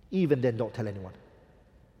 even then don't tell anyone.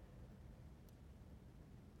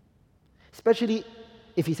 Especially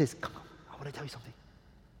if he says, come, I want to tell you something.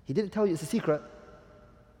 He didn't tell you it's a secret,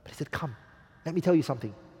 but he said, come, let me tell you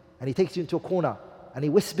something. And he takes you into a corner and he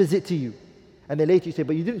whispers it to you. And then later you say,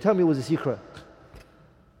 but you didn't tell me it was a secret.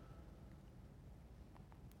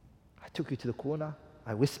 I took you to the corner,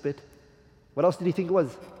 I whispered. What else did he think it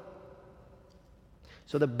was?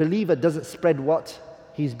 So the believer doesn't spread what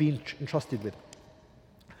he's been entrusted with.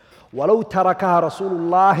 وَلَوْ تَرَكَهَا رَسُولُ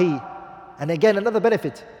اللَّهِ. And again, another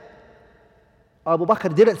benefit. Abu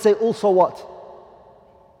Bakr didn't say also what?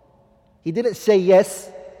 He didn't say yes,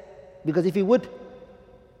 because if he would,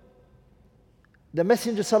 the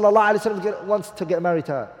Messenger ﷺ wants to get married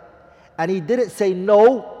to her. And he didn't say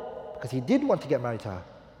no, because he did want to get married to her.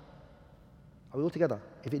 Are we all together?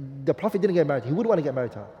 If the Prophet didn't get married, he would want to get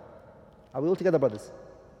married to her. Are we all together, brothers?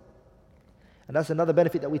 And that's another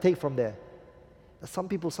benefit that we take from there. That some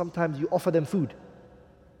people, sometimes you offer them food.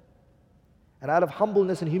 And out of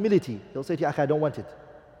humbleness and humility, they'll say to you, Akhi, I don't want it.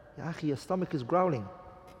 Ya Akhi, your stomach is growling.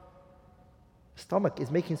 Stomach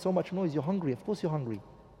is making so much noise, you're hungry. Of course you're hungry.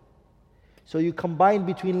 So you combine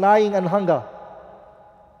between lying and hunger.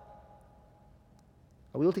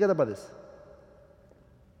 Are we all together, brothers?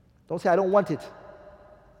 Don't say, I don't want it.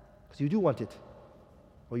 Because you do want it.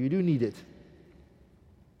 Or you do need it.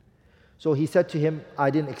 So he said to him,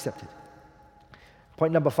 I didn't accept it.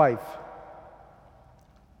 Point number 5.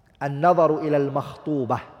 النظر إلى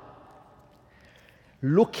المخطوبة.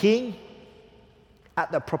 Looking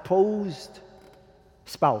at the proposed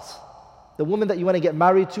spouse. The woman that you want to get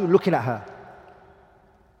married to, looking at her.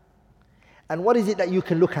 And what is it that you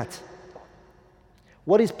can look at?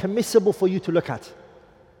 What is permissible for you to look at?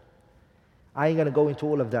 I ain't going to go into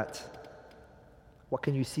all of that. What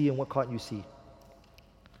can you see and what can't you see?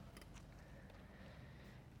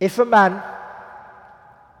 If a man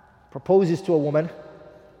proposes to a woman,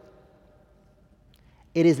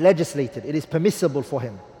 it is legislated, it is permissible for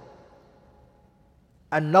him.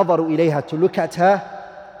 النظر إليها, to look at her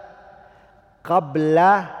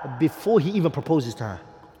قبل, before he even proposes to her.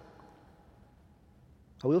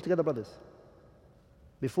 Are we all together, brothers?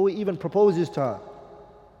 Before he even proposes to her,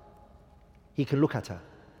 he can look at her.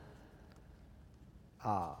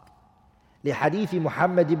 لحديث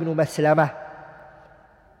محمد بن مسلمة,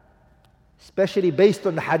 especially based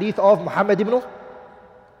on the hadith of Muhammad ibn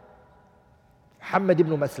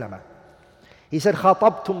Maslama. He said,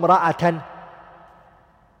 خَطَبْتُ امْرَأَةً,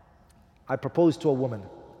 I proposed to a woman.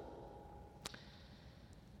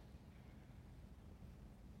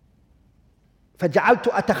 فَجَعَلْتُ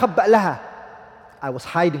أَتَخَبَّأْ لَهَا, I was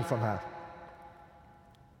hiding from her.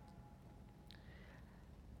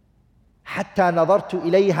 حَتَّى نَظَرْتُ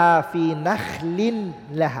إِلَيْهَا فِي نَخْلٍ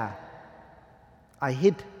لَهَا, I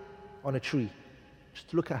hid on a tree, just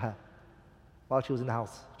to look at her while she was in the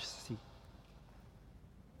house, just to see.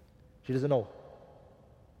 She doesn't know.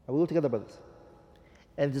 Are we all together, brothers?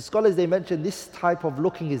 And the scholars, they mention this type of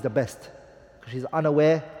looking is the best, because she's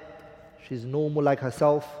unaware, she's normal like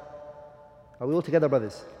herself. Are we all together,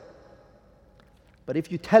 brothers? But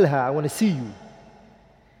if you tell her, I want to see you,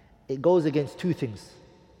 it goes against two things.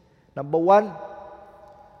 Number one,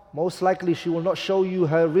 most likely she will not show you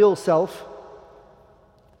her real self.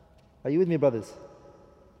 Are you with me, brothers?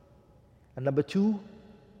 And number two,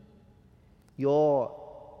 you're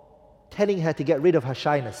telling her to get rid of her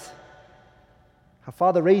shyness. Her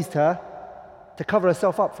father raised her to cover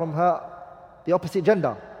herself up from the opposite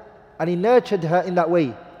gender. And he nurtured her in that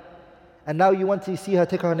way. And now you want to see her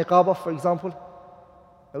take her niqab off, for example?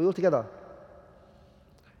 Are we all together?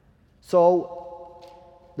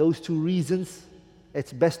 So, those two reasons,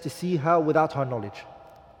 it's best to see her without her knowledge.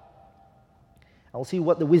 And we'll see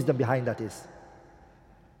what the wisdom behind that is.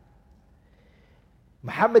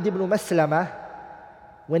 Muhammad ibn Maslama,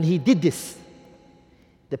 when he did this,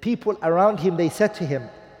 the people around him, they said to him,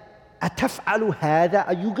 أَتَفْعَلُ هَذَا?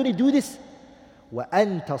 Are you going to do this?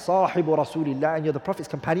 وَأَنْتَ صَاحِبُ رَسُولِ اللَّهِ, and you're the Prophet's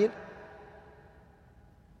companion?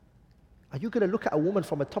 Are you going to look at a woman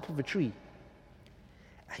from the top of a tree?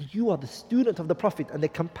 And you are the student of the Prophet and the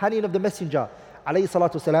companion of the Messenger, alayhi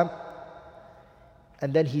salatu wasalam.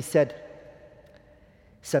 And then he said,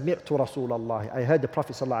 سَمِعْتُ رَسُولَ اللَّهِ, I heard the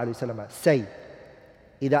Prophet sallallahu alayhi wa sallam say,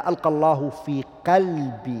 إِذَا أَلْقَى اللَّهُ فِي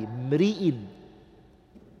قَلْبِ مْرِئٍ.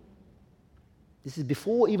 This is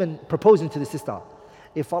before even proposing to the sister.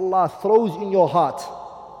 If Allah throws in your heart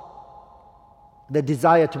the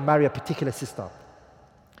desire to marry a particular sister,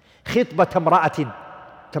 خِطْبَةَ امْرَأَةٍ,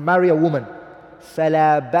 to marry a woman,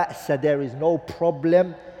 فَلَا بَأْسَ, there is no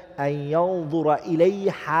problem, أَن يَنظُرَ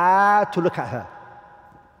إِلَيْهَا, to look at her.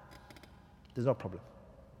 There's no problem.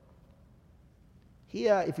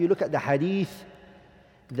 Here, if you look at the hadith,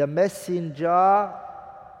 the messenger,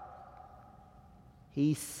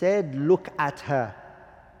 he said, look at her.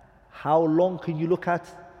 How long can you look at?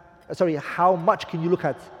 How much can you look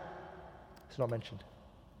at? It's not mentioned.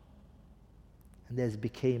 And there's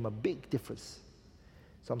became a big difference.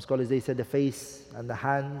 Some scholars, they said the face and the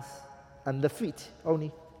hands and the feet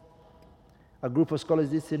only. A group of scholars,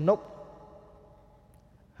 they said nope.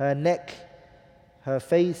 Her neck, her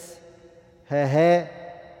face, her hair,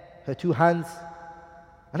 her two hands,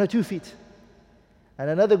 and her 2 feet. And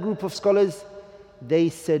another group of scholars, they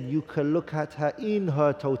said you can look at her in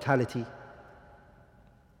her totality.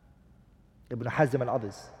 Ibn Hazm and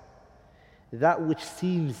others. That which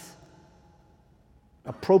seems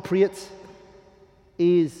appropriate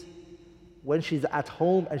is when she's at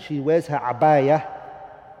home and she wears her abaya,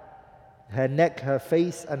 her neck, her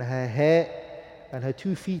face, and her hair, and her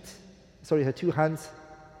 2 feet, her 2 hands,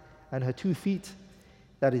 and her 2 feet,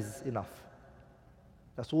 that is enough.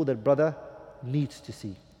 That's all that brother needs to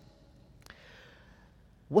see.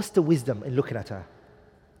 What's the wisdom in looking at her?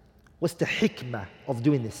 What's the hikmah of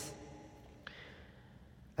doing this?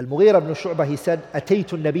 Al-Mughira ibn Shu'bah, he said, أَتَيْتُ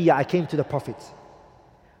النَّبِيَّ, I came to the Prophet.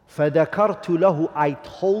 فَذَكَرْتُ لَهُ, I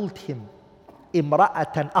told him,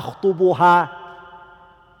 إِمْرَأَةً أَخْطُبُهَا,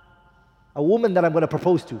 a woman that I'm going to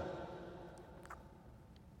propose to.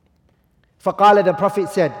 فَقَالَ, the Prophet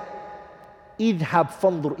said, اذهب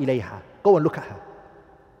فانظر إليها, go and look at her.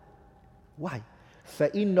 Why?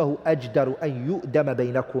 فإنه أجدر أن يؤدم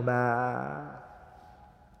بينكما.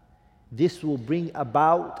 This will bring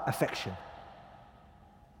about affection.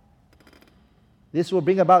 This will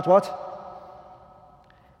bring about what?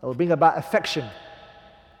 It will bring about affection.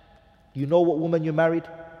 You know what woman you married.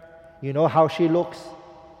 You know how she looks.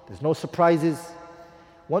 There's no surprises.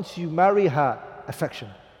 Once you marry her, affection.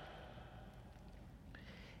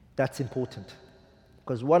 That's important.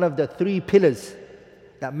 Because one of the 3 pillars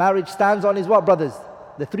that marriage stands on is what, brothers?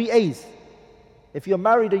 The 3 A's. If you're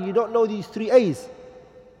married and you don't know these 3 A's,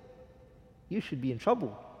 you should be in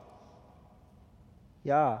trouble.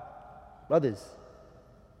 Yeah, brothers.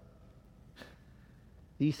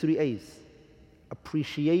 These 3 A's: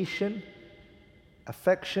 appreciation,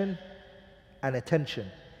 affection, and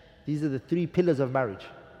attention. These are the 3 pillars of marriage.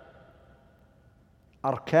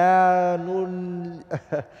 Arkanun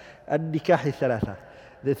al-nikahi thalatha.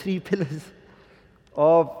 The 3 pillars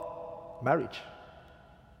of marriage.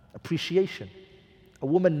 Appreciation. A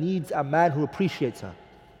woman needs a man who appreciates her.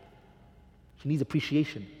 She needs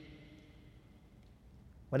appreciation.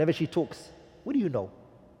 Whenever she talks, what do you know?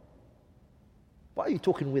 Why are you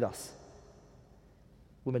talking with us?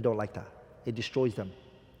 Women don't like that. It destroys them.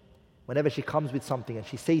 Whenever she comes with something and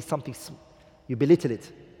she says something, you belittle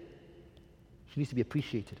it. She needs to be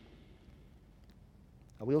appreciated.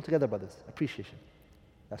 Are we all together, brothers? Appreciation.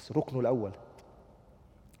 That's ruknul awwal.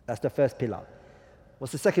 That's the first pillar.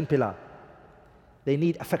 What's the second pillar? They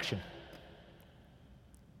need affection.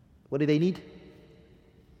 What do they need?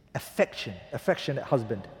 Affection. Affectionate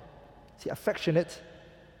husband. See, affectionate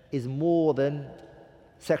is more than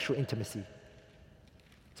sexual intimacy.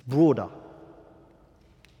 It's broader. Are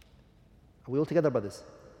we all together, brothers?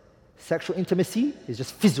 Sexual intimacy is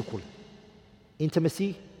just physical.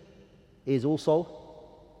 Intimacy is also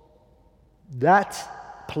that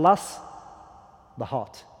plus the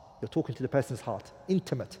heart. You're talking to the person's heart.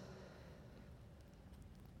 Intimate.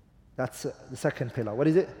 That's the second pillar. What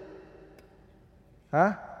is it?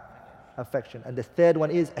 Affection. And the third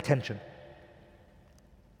one is attention.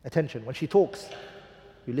 Attention. When she talks,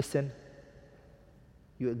 you listen.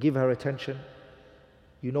 You give her attention.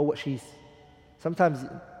 You know what she's Sometimes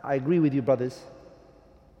I agree with you, brothers,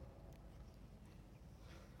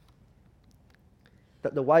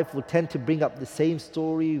 that the wife will tend to bring up the same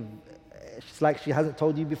story. It's like she hasn't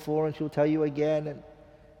told you before and she'll tell you again, and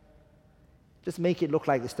just make it look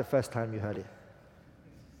like it's the first time you heard it.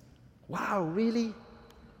 Wow, really?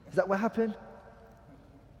 Is that what happened?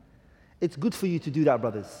 It's good for you to do that,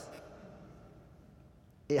 brothers.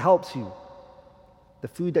 It helps you. The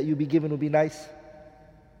food that you'll be given will be nice.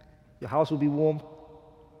 Your house will be warm.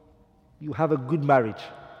 You have a good marriage.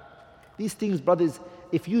 These things, brothers,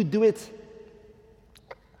 if you do it,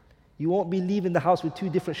 you won't be leaving the house with two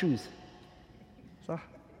different shoes.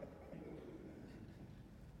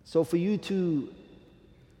 So for you to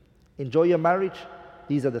enjoy your marriage,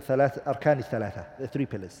 these are the arkan thalatha, the three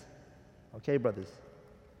pillars. Okay, brothers?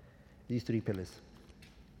 These three pillars.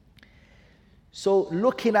 So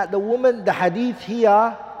looking at the woman, the hadith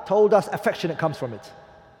here told us affection comes from it.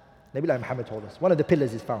 Nabi Muhammad told us. One of the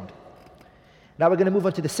pillars is found. Now we're going to move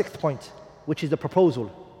on to the sixth point, which is the proposal.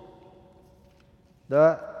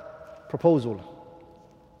 The proposal.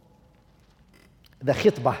 The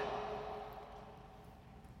khitbah.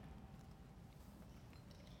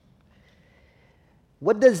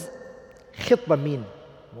 What does khitbah mean?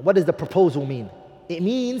 What does the proposal mean? It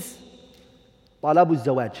means talabu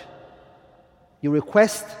zawaj. You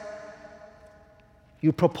request,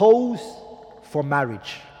 you propose for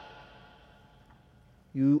marriage.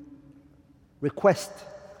 You request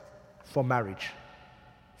for marriage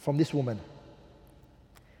from this woman.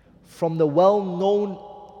 From the well-known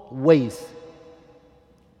ways.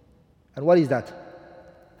 And what is that?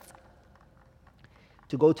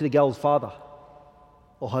 To go to the girl's father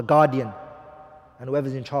or her guardian and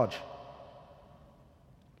whoever's in charge.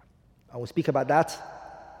 I will speak about that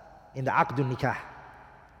in the Aqdun Nikah.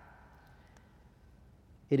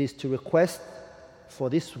 It is to request for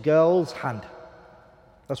this girl's hand.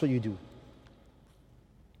 That's what you do.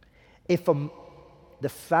 If the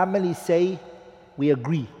family say, we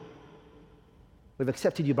agree, we've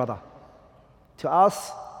accepted you, brother. To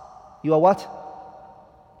us, you are what?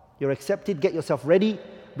 You're accepted, get yourself ready,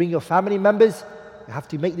 bring your family members, you have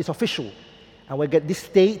to make this official. And we'll get this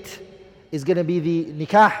date is going to be the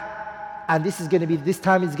nikah, and this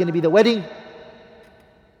time is going to be the wedding.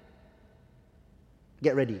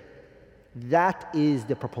 Get ready. That is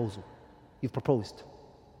the proposal. You've proposed.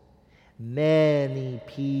 Many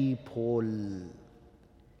people,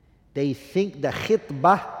 they think the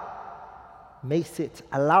khitbah makes it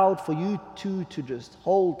allowed for you two to just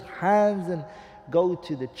hold hands and go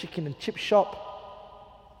to the chicken and chip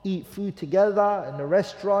shop, eat food together in a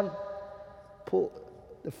restaurant, put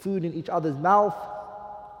the food in each other's mouth.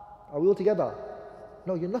 Are we all together?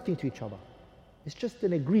 No, you're nothing to each other. It's just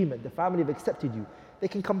an agreement. The family have accepted you. They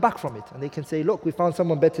can come back from it and they can say, look, we found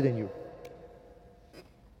someone better than you.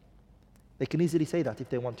 They can easily say that if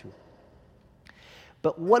they want to.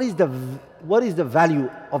 But what is the value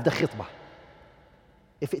of the khitbah?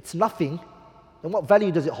 If it's nothing, then what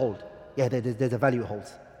value does it hold? Yeah, there's a value it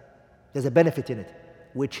holds. There's a benefit in it,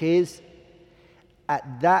 which is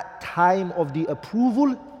at that time of the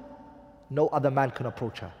approval, no other man can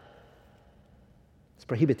approach her. It's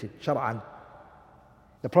prohibited, shar'an.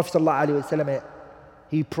 The Prophet ﷺ,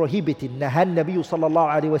 he prohibited, نهى النبي صلى الله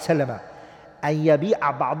عليه وسلم أن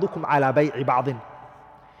يبيع بعضكم على بيع بعض.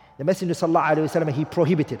 The Messenger ﷺ, he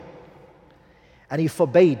prohibited and he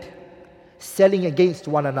forbade selling against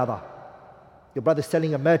one another. Your brother's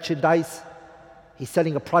selling a merchandise, he's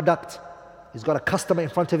selling a product, he's got a customer in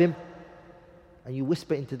front of him, and you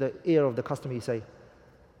whisper into the ear of the customer, you say,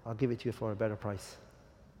 I'll give it to you for a better price.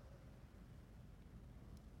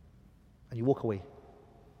 And you walk away.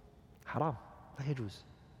 Haram. La yajuz.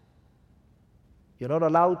 You're not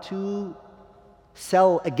allowed to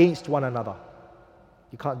sell against one another.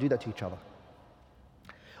 You can't do that to each other.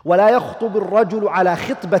 وَلَا يَخْطُبُ الرَّجُلُ عَلَى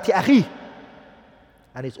خِطْبَةِ أَخِيهِ.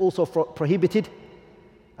 And it's also prohibited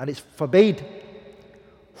and it's forbade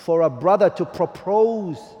for a brother to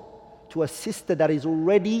propose to a sister that is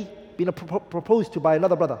already been proposed to by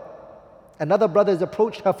another brother. Another brother has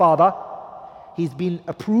approached her father, he's been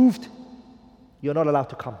approved, you're not allowed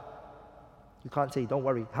to come. You can't say, don't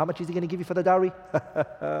worry, how much is he going to give you for the dowry?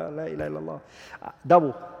 La ilaha illallah.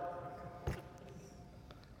 Double.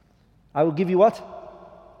 I will give you what?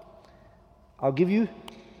 I'll give you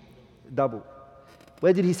double.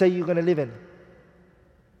 Where did he say you're going to live in?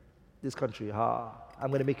 This country. I'm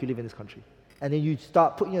going to make you live in this country. And then you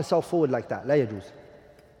start putting yourself forward like that. La yajuz.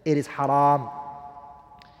 It is haram.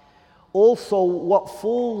 Also, what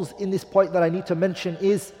falls in this point that I need to mention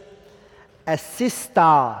is a sister,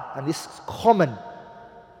 and this is common.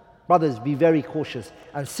 Brothers, be very cautious.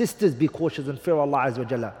 And sisters, be cautious and fear Allah Azza wa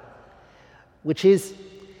Jalla. Which is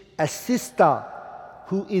a sister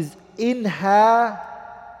who is in her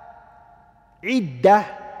iddah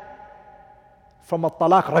from a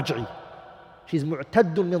talaq raj'i. She's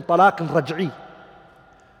mu'taddun min talaq raj'i.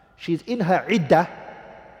 She's in her iddah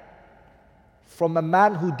from a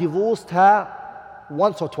man who divorced her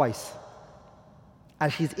once or twice.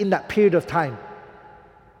 And she's in that period of time.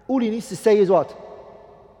 All he needs to say is what?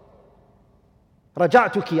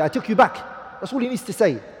 Raja'tuki, I took you back. That's all he needs to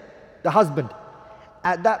say. The husband.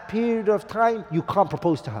 At that period of time, you can't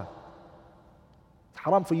propose to her. It's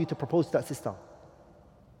haram for you to propose to that sister.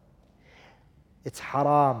 It's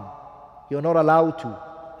haram. You're not allowed to.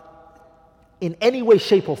 In any way,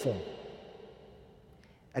 shape or form.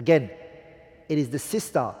 Again, it is the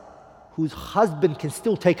sister whose husband can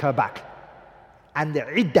still take her back. And the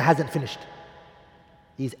iddah hasn't finished.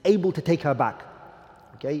 He's able to take her back.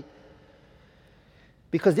 Okay?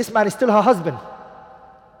 Because this man is still her husband.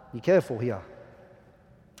 Be careful here.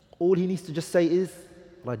 All he needs to just say is,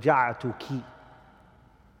 Raja'tuki.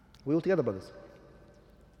 We all together, brothers?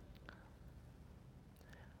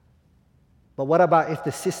 But what about if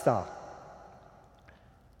the sister,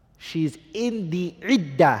 she's in the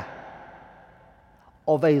iddah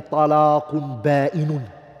of a talaqun ba'inun.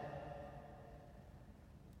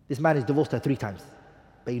 This man has divorced her 3 times.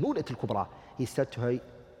 Ba'inun itil kubra. He said to her,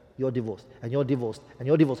 you're divorced, and you're divorced, and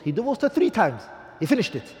you're divorced. He divorced her 3 times. He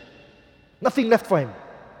finished it. Nothing left for him.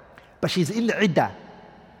 But she's in the iddah.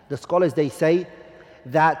 The scholars, they say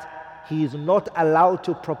that he is not allowed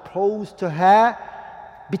to propose to her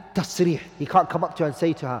bit-tasrih. He can't come up to her and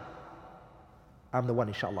say to her, I'm the one,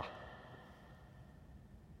 inshallah.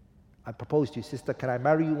 I propose to you, sister, can I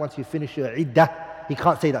marry you once you finish your iddah? He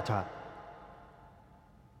can't say that to her.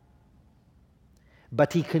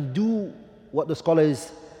 But he can do what the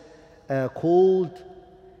scholars called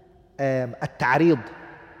at-ta'rid.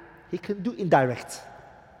 He can do indirect.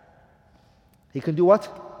 He can do what?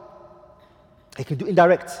 He can do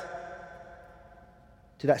indirect.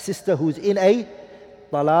 To that sister who's in a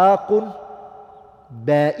talaqun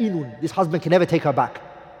ba'inun. This husband can never take her back.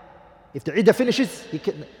 If the iddah finishes,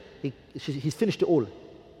 he's finished it all.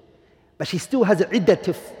 But she still has an iddah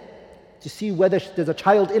to see whether there's a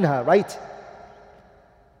child in her, right?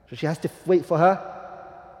 So she has to wait for her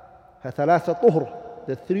thalatha tuhr,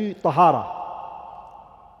 the 3 tahara,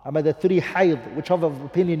 the 3 hayd, whichever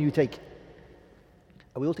opinion you take.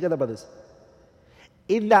 Are we all together, brothers?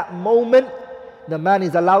 In that moment, the man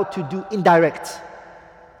is allowed to do indirect.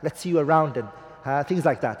 Let's see you around and things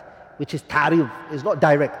like that, which is ta'rid, is not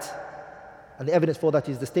direct. And the evidence for that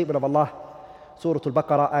is the statement of Allah, Surah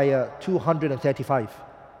Al-Baqarah, ayah 235,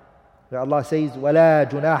 where Allah says, وَلَا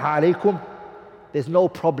جُنَاحَ عَلَيْكُمْ. There's no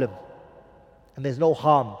problem and there's no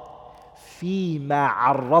harm. فِيمَا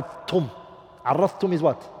عَرَّضْتُمْ. عَرَّضْتُمْ is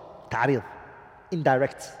what? Ta'rid.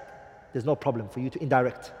 Indirect. There's no problem for you to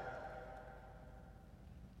indirect.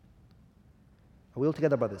 Are we all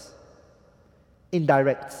together, brothers?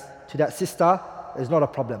 Indirect. To that sister, there's not a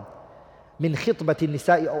problem. مِنْ خِطْبَةِ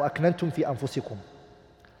النِّسَاءِ أَوْ أَكْنَنْتُمْ فِي أَنفُسِكُمْ.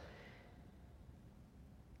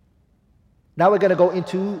 Now we're going to go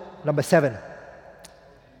into number 7.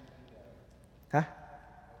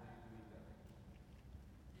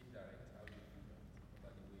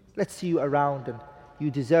 Let's see you around and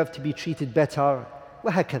you deserve to be treated better.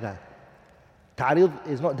 وهكذا. Ta'rid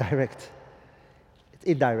is not direct. It's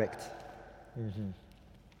indirect.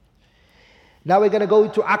 Now we're going to go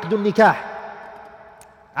into Aqdun Nikah.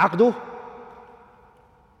 Aqdun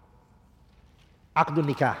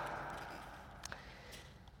Nikah.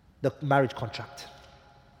 The marriage contract,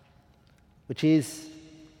 which is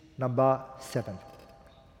number 7.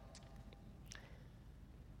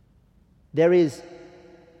 There is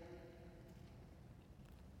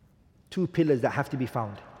 2 pillars that have to be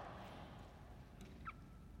found.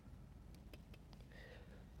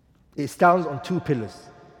 It stands on 2 pillars.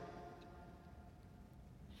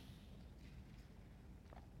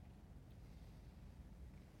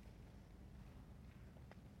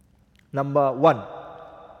 Number 1,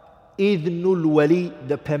 Idhnul Wali,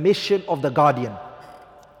 the permission of the guardian.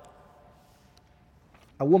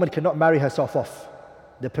 A woman cannot marry herself off.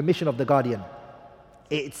 The permission of the guardian.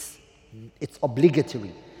 It's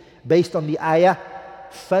obligatory. Based on the ayah,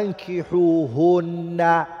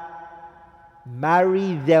 فَانْكِحُوهُنَّ,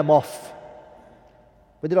 marry them off.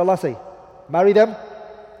 What did Allah say? Marry them?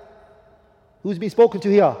 Who's been spoken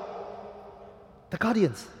to here? The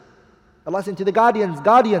guardians. Allah said to the guardians,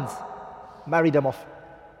 marry them off.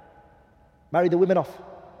 Marry the women off.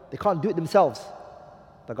 They can't do it themselves.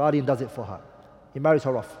 The guardian does it for her. He marries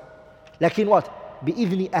her off. Lakin what?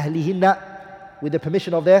 بِإِذْنِ أَهْلِهِنَّ, with the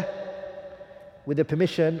permission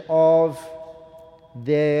of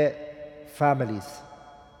their families.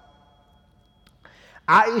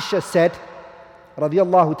 Aisha said,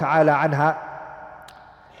 radiyallahu ta'ala anha,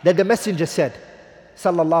 that the messenger said,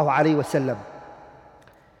 sallallahu alayhi wa sallam,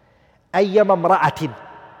 أَيَّمَ امْرَأَةٍ,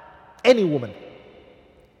 any woman,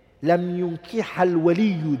 لَمْ يُنْكِحَ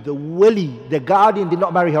الْوَلِيُّ, the wali, the guardian did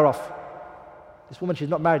not marry her off. This woman, she's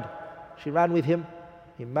not married. She ran with him,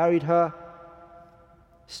 he married her,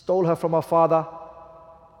 stole her from her father.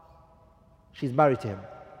 She's married to him.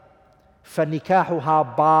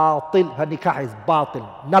 فَنِكَاحُهَا بَاطِل, her nikah is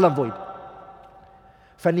batil, null and void.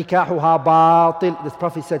 فَنِكَاحُهَا بَاطِل, this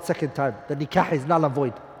Prophet said second time, the nikah is null and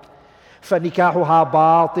void. فَنِكَاحُهَا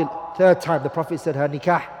بَاطِل, third time, the Prophet said her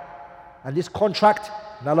nikah, and this contract,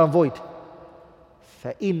 null and void.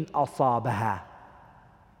 فَإِنْ أَصَابَهَا,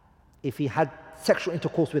 if he had sexual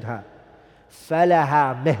intercourse with her,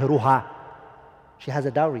 فَلَهَا مَهْرُهَا, she has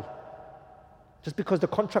a dowry. Just because the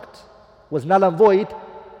contract was null and void,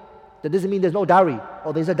 that doesn't mean there's no dowry,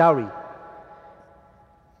 or there's a dowry.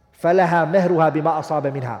 فَلَهَا مَهْرُهَا بِمَا أَصَابَ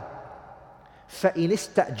مِنْهَا فَإِنِ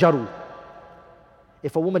اسْتَأْجَرُوا,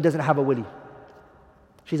 if a woman doesn't have a wali,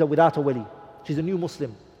 she's without a wali, she's a new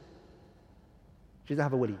Muslim, she doesn't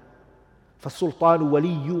have a wali, فَالسُّلْطَانُ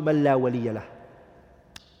وَلِيُّ مَنْ لَا وَلِيَّ لَهُ,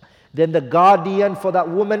 then the guardian for that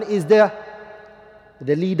woman is the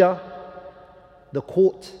leader, the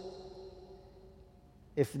court.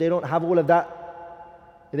 If they don't have all of that,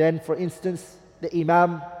 then for instance, the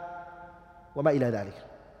imam, وَمَا إِلَى ذَلِكَ.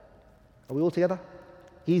 Are we all together?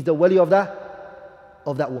 He's the wali of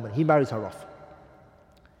that woman. He marries her off.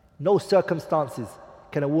 No circumstances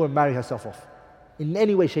can a woman marry herself off, in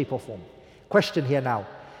any way, shape or form. Question here now,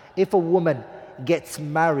 if a woman gets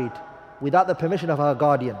married without the permission of her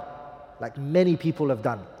guardian, like many people have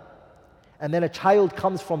done, and then a child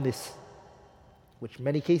comes from this, which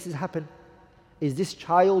many cases happen, is this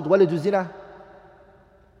child waladu zina?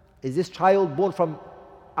 Is this child born from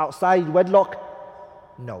outside wedlock?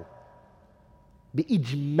 No.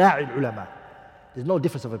 بِإِجْمَاعِ الْعُلَمَاء, there's no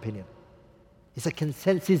difference of opinion. It's a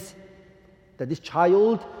consensus that this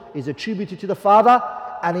child is attributed to the father,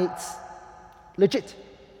 and it's legit.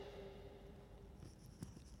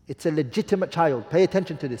 It's a legitimate child. Pay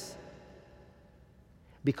attention to this.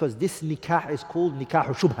 Because this nikah is called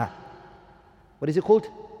nikahu shubha. What is it called?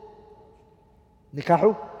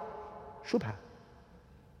 Nikahu shubha.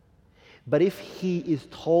 But if he is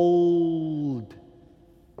told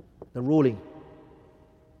the ruling,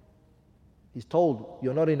 he's told,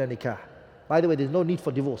 you're not in a nikah. By the way, there's no need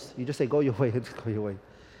for divorce. You just say, go your way, just go your way.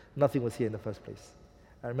 Nothing was here in the first place.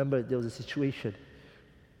 I remember there was a situation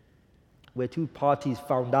where two parties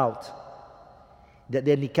found out that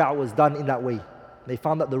their nikah was done in that way. They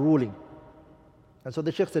found out the ruling. And so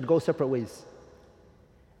the sheikh said, go separate ways.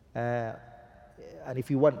 And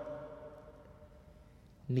if you want,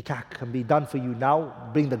 nikah can be done for you now,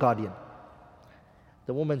 bring the guardian.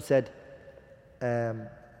 The woman said,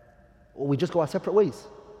 we just go our separate ways.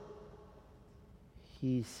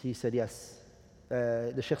 He said yes.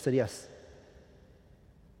 The sheikh said yes.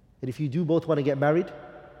 And if you do both want to get married,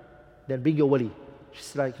 then bring your wali.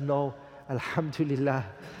 She's like, no, alhamdulillah,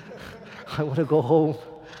 I want to go home.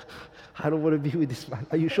 I don't want to be with this man.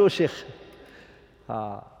 Are you sure, sheikh?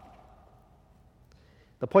 The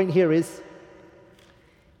point here is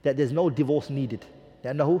that there's no divorce needed.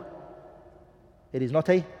 لأنه, it is not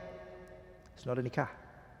a nikah.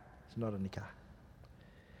 It's not a nikah.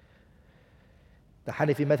 The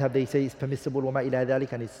Hanafi madhab, they say it's permissible, وَمَا إِلَى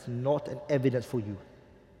ذَلِكَ, and it's not an evidence for you.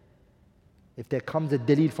 If there comes a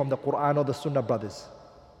dalil from the Quran or the Sunnah, brothers,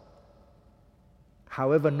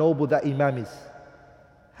 however noble that imam is,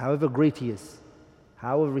 however great he is,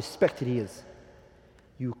 however respected he is,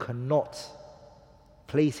 you cannot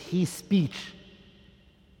place his speech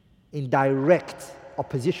in direct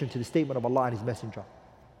opposition to the statement of Allah and His Messenger.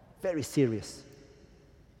 Very serious.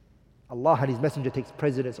 Allah and His Messenger takes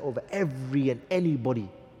precedence over every and anybody.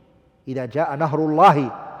 إِذَا جَاءَ نَهْرُ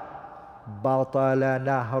اللَّهِ بَطَلَ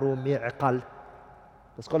نَهْرُ مِعْقَلٍ.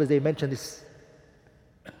 The scholars, they mention this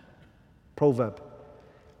proverb,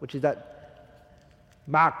 which is that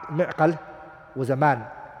Mi'qal was a man.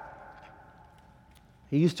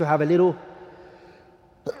 He used to have a little,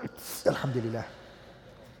 alhamdulillah,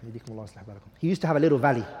 he used to have a little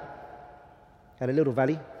valley. Had a little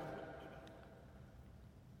valley.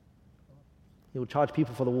 He would charge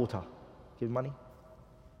people for the water, give money,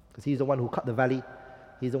 because he's the one who cut the valley.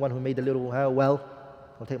 He's the one who made the little well.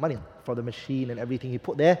 He'll take money for the machine and everything he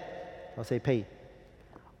put there. I'll say, pay.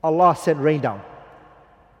 Allah sent rain down,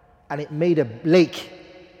 and it made a lake.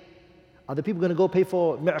 Are the people going to go pay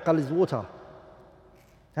for Mi'qal's water?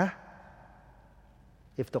 Huh?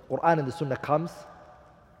 If the Quran and the Sunnah comes,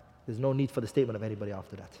 there's no need for the statement of anybody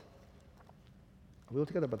after that. Are we all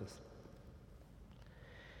together, brothers?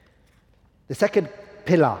 The second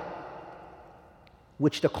pillar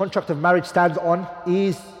which the contract of marriage stands on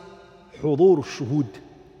is hudur shuhud.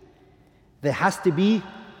 There has to be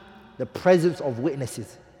the presence of witnesses.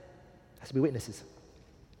 There has to be witnesses.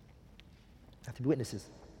 There have to be witnesses.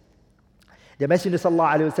 The Messenger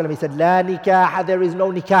sallallahu alayhi wa sallam, he said, La nikah, there is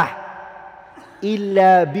no nikah,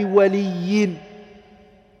 illa biwaliyin,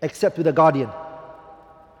 except with a guardian.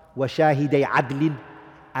 Wa shahiday adlin,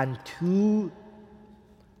 and two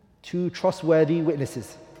trustworthy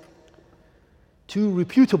witnesses. Two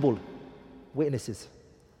reputable witnesses.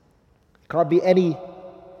 It can't be any,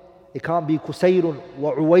 it can't be kusayrun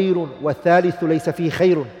wa uwayrun wa thalithu laysa fi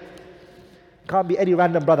khayrun. It can't be any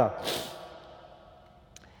random brother.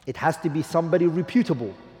 It has to be somebody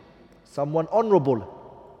reputable, someone honorable,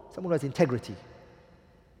 someone who has integrity,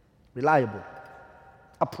 reliable,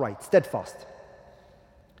 upright, steadfast.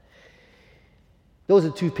 Those are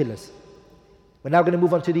the two pillars. We're now going to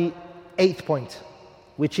move on to the 8th point,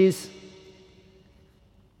 which is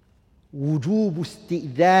وجوب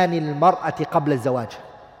استئذان المرأة قبل الزواج.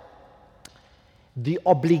 The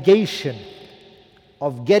obligation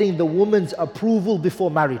of getting the woman's approval before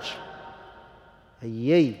marriage.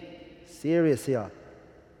 Yay, serious here.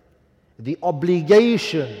 The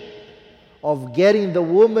obligation of getting the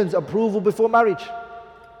woman's approval before marriage.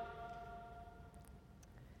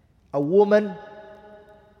 A woman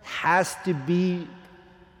has to be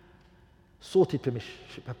sorted permission.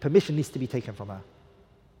 Permission needs to be taken from her.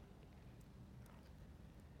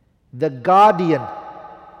 The guardian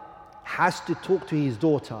has to talk to his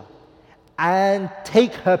daughter and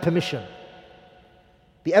take her permission.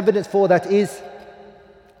 The evidence for that is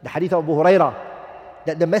the hadith of Abu Hurairah,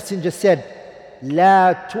 that the messenger said,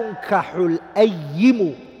 لا تنكح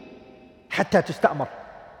الأيم حتى تستأمر.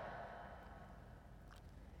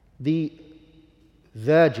 The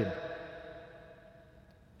virgin,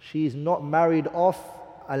 she is not married off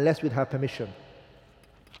unless with her permission.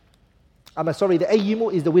 The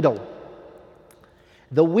ayyimu is the widow.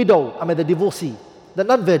 The widow, the divorcee, the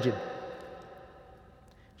non-virgin.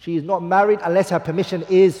 She is not married unless her permission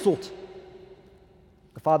is sought.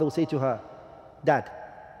 The father will say to her, Dad, do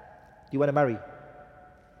you want to marry?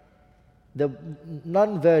 The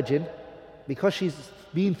non-virgin, because she's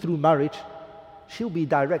been through marriage, she'll be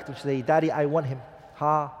direct and she'll say, Daddy, I want him.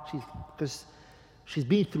 Because she's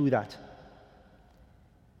been through that.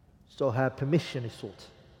 So her permission is sought.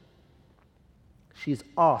 She's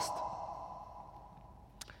asked.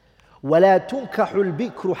 وَلَا تُنْكَحُ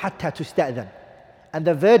الْبِكْرُ حَتَّى تُسْتَأْذَنْ. And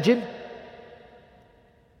the virgin,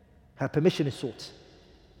 her permission is sought.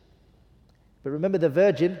 But remember, the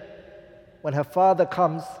virgin, when her father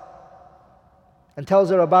comes and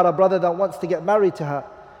tells her about a brother that wants to get married to her,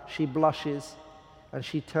 she blushes and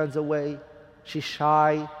she turns away. She's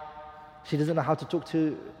shy. She doesn't know how to talk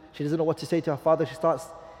to, she doesn't know what to say to her father. She starts,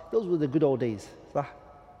 those were the good old days.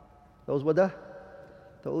 Those were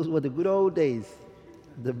the good old days,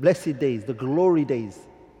 the blessed days, the glory days.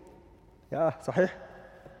 Yeah, sahih.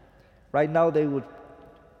 Right now they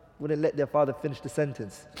wouldn't let their father finish the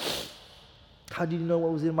sentence. How did you know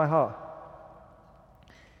what was in my heart?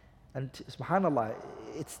 And subhanAllah,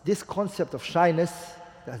 it's this concept of shyness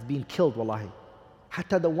that has been killed, wallahi.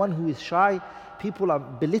 Hatta the one who is shy, people are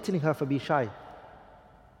belittling her for being shy.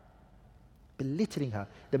 Belittling her.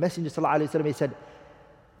 The Messenger sallallahu alayhi wa sallam, he said,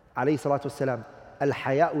 alayhi salatu wasalam,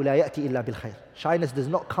 Al-haya'u la ya'ti illa bil khayr. Shyness does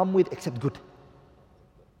not come with except good.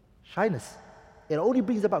 Shyness. It only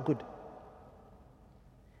brings about good.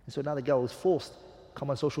 And so now the girl is forced. Come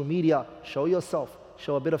on social media, show yourself,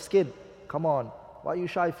 show a bit of skin. Come on, what are you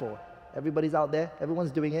shy for? Everybody's out there,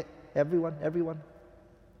 everyone's doing it. Everyone. Are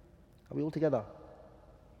we all together?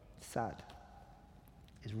 It's sad.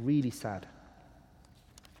 It's really sad.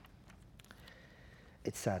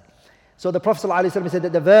 It's sad. So the Prophet ﷺ said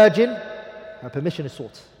that the virgin, her permission is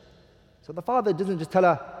sought. So the father doesn't just tell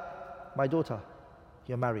her, my daughter,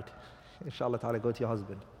 you're married. Inshallah ta'ala, go to your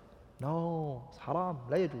husband. No, it's haram.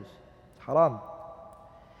 La yajuz. It's haram.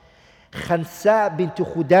 Khansa bint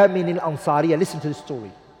Khudamin al-Ansariya. Listen to this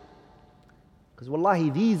story. Because wallahi,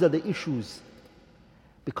 these are the issues.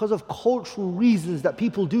 Because of cultural reasons that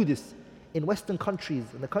people do this in Western countries,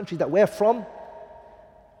 in the countries that we're from,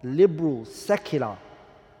 liberal, secular,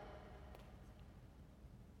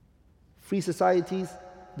 free societies,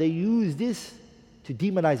 they use this to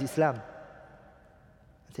demonize Islam.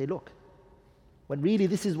 And say, look, when really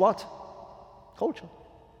this is what? Culture.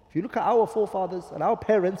 If you look at our forefathers and our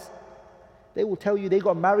parents, They will tell you they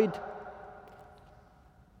got married.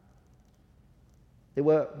 They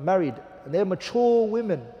were married, and they're mature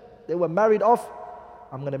women. They were married off.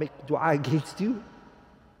 I'm going to make dua against you,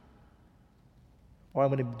 or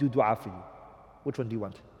I'm going to do dua for you. Which one do you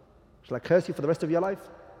want? Shall I curse you for the rest of your life?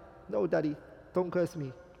 No, daddy, don't curse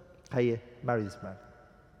me. Hey, marry this man.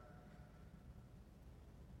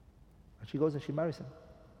 And she goes and she marries him.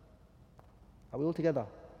 Are we all together?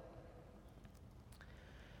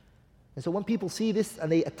 And so when people see this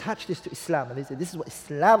and they attach this to Islam and they say, this is what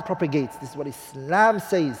Islam propagates, this is what Islam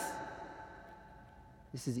says,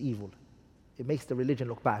 this is evil. It makes the religion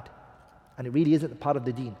look bad. And it really isn't a part of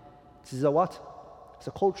the deen. This is a what? It's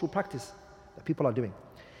a cultural practice that people are doing.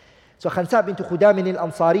 So Khansa bint Khudam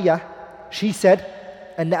al-Ansariyah, she said,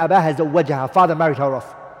 أن أباها زوجها, her father married her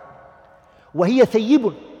off. وهي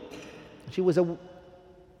ثيب, she was a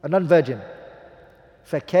non-virgin.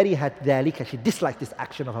 فكرهت ذلك, she disliked this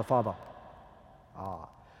action of her father.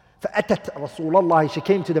 فأتت رسول الله, she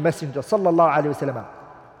came to the messenger صلى الله عليه وسلم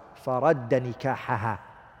فرد نكاحها.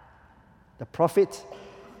 The Prophet,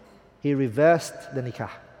 he reversed the nikah.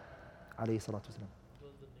 عليه الصلاة والسلام.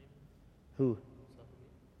 Who?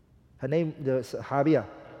 Her name, the Sahabiya,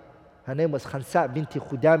 her name was Khansa bint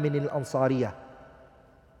Khudam al-Ansariyah.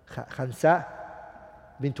 Khansa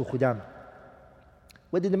bint Khudam.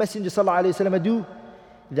 What did the Messenger sallallahu alayhi wa sallam do?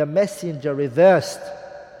 The Messenger reversed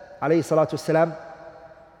alayhi salatu wasalam,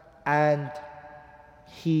 and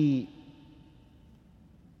he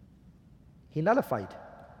nullified.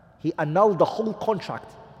 He annulled the whole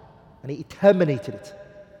contract and he terminated it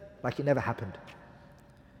like it never happened.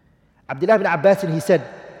 Abdullah ibn Abbas, he said,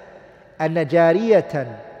 أن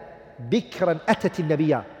جارية بكرا أتت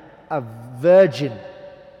النبي, a virgin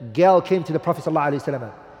girl came to the Prophet صلى الله عليه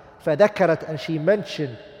وسلم فذكرت, and she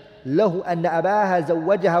mentioned له أن أباها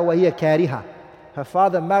زوجها وهي كارهة. Her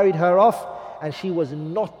father married her off and she was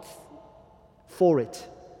not for it.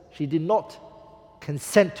 She did not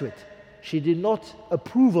consent to it. She did not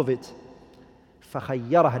approve of it.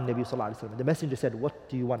 فخيرها النبي صلى الله عليه وسلم. The messenger said, what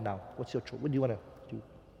do you want now? What's your choice? What do you want to do? Do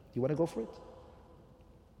you want to go for it?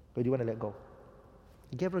 Or do you want to let go?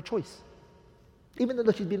 He gave her a choice. Even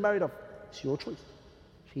though she's been married off, it's your choice.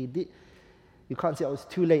 She did. You can't say, oh, it's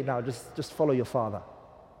too late now, just follow your father.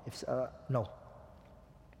 No.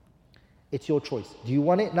 It's your choice. Do you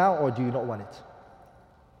want it now or do you not want it?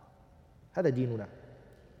 هذا ديننا.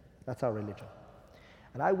 That's our religion.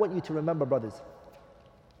 And I want you to remember, brothers,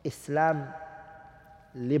 Islam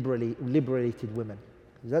liberated women.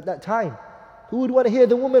 Because at that time, who would want to hear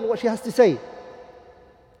the woman, what she has to say?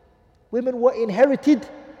 Women were inherited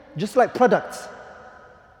just like products.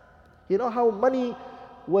 You know how money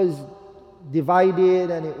was divided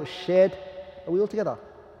and it was shared? Are we all together?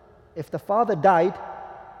 If the father died,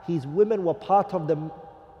 his women were part of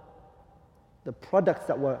the products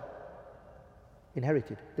that were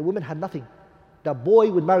inherited. The women had nothing. The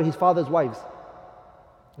boy would marry his father's wives.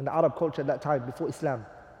 In the Arab culture at that time, before Islam,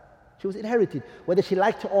 she was inherited. Whether she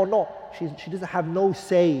liked it or not, she doesn't have no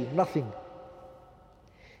say, nothing.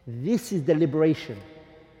 This is the liberation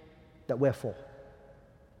that we're for.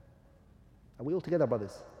 Are we all together,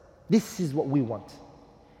 brothers? This is what we want.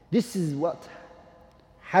 This is what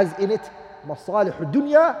has in it masalih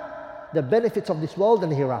dunya, the benefits of this world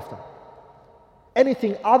and the hereafter.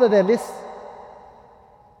 Anything other than this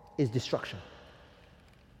is destruction.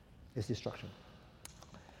 It's destruction.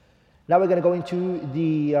 Now we're going to go into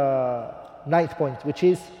the ninth point, which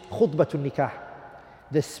is khutbatul nikah,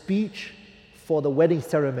 the speech for the wedding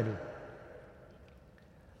ceremony.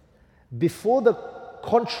 Before the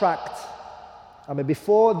contract,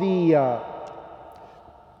 before the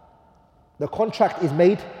contract is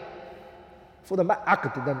made, for the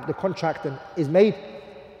aqd, the contract is made,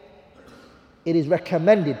 it is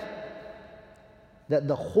recommended that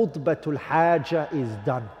the khutbatul haja is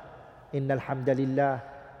done. Inna alhamdulillah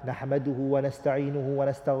نحمده ونستعينه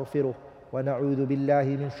ونستغفره ونعوذ بالله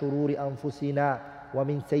من شرور أنفسنا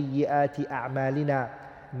ومن سيئات أعمالنا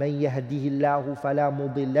من يهده الله فلا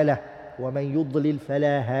مضل له ومن يضلل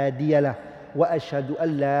فلا هادي له وأشهد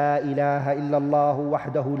أن لا إله إلا الله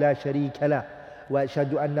وحده لا شريك له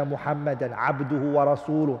وأشهد أن محمدا عبده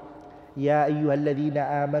ورسوله يا أيها الذين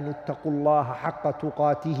آمنوا اتقوا الله حق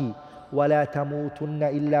تقاته ولا تموتن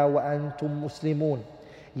إلا وأنتم مسلمون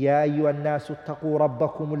يا أيها الناس اتقوا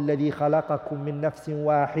ربكم الذي خلقكم من نفس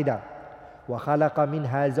واحدة وخلق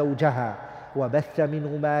منها زوجها وبث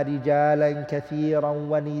منهما رجالا كثيرا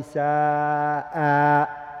ونساء.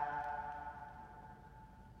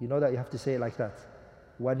 You know that you have to say it like that.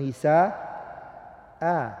 ونساء,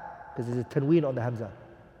 because there's a tanween on the hamza.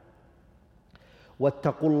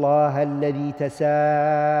 واتقوا الله الذي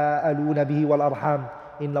تساءلون به والأرحام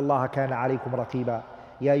إن الله كان عليكم رقيبا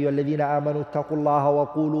يا أيها الذين آمنوا اتقوا الله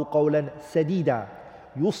وقولوا قولا سديدا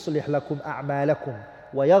يصلح لكم أعمالكم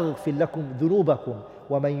ويغفر لكم ذنوبكم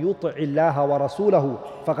ومن يطع الله ورسوله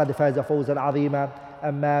فقد فاز فوزا عظيما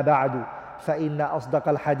أما بعد فإن أصدق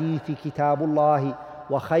الحديث كتاب الله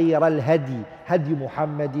وخير الهدي هدي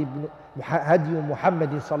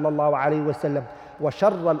محمد صلى الله عليه وسلم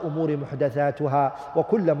وشر الأمور محدثاتها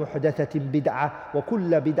وكل محدثة بدعة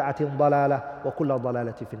وكل بدعة ضلالة وكل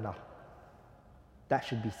ضلالة في النار. That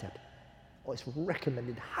should be said. Or it's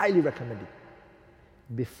recommended, highly recommended,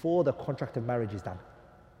 before the contract of marriage is done.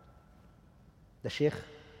 The sheikh,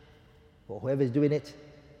 or whoever is doing it,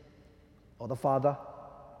 or the father,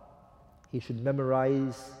 he should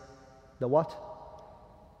memorize the what?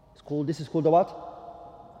 This is called the what?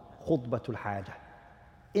 Khutbatul Haja.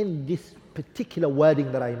 In this particular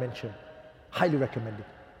wording that I mentioned, highly recommended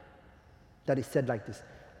that it's said like this.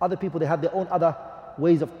 Other people, they have their own other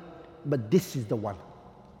ways of, but this is the one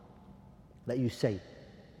that you say.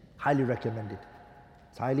 Highly recommended.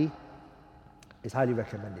 It's highly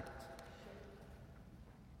recommended.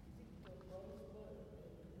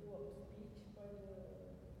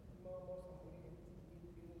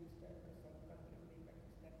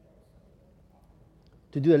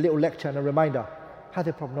 To do a little lecture and a reminder. Has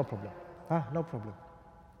a problem? No problem. No problem.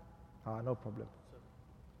 No problem.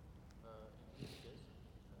 In this case,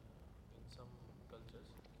 in some cultures,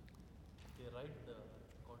 they write the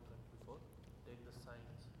contract before, take the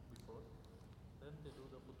signs before, then they do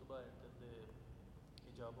the khutbah and then the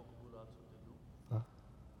hijab or qabul also they do.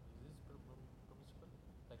 Is this permissible?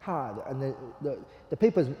 And the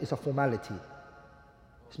paper is a formality.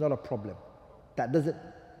 It's not a problem. That doesn't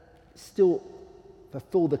still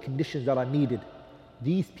fulfill the conditions that are needed.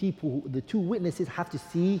 These people, the two witnesses, have to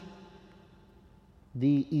see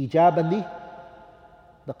the ijab and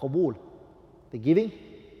the qabul, the giving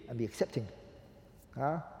and the accepting.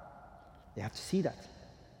 They have to see that.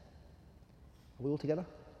 Are we all together?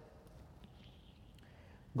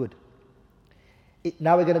 Good.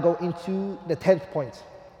 Now we're going to go into the 10th point,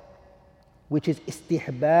 which is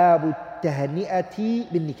istihbab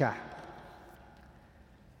tahni'ati bin nikah.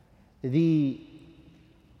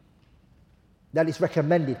 That is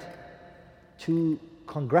recommended to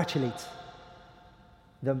congratulate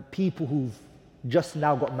the people who've just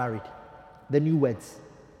now got married, the newlyweds,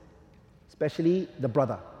 especially the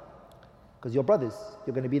brother. Because you're brothers,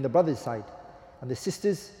 you're going to be in the brother's side, and the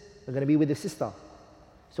sisters are going to be with the sister.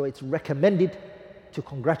 So it's recommended to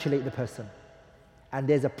congratulate the person. And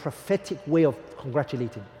there's a prophetic way of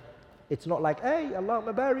congratulating. It's not like, hey, Allah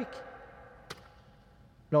Mabarak.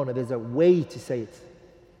 No, there's a way to say it.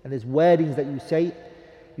 And there's wordings that you say.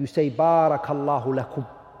 You say, Barakallahu lakum.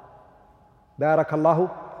 Barakallahu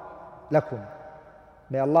lakum.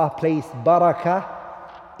 May Allah place barakah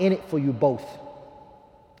in it for you both.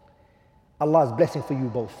 Allah's blessing for you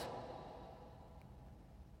both.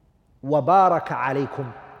 Wa baraka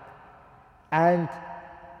alaykum. And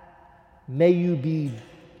may you be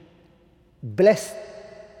blessed.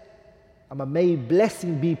 May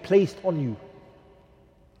blessing be placed on you.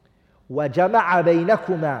 وَجَمَعَ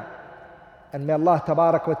بَيْنَكُمَا. And may Allah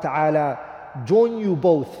tabarak wa ta'ala join you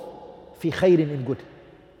both fi khairin, in good.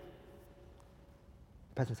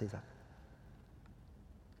 The person says that.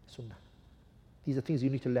 Sunnah. These are things you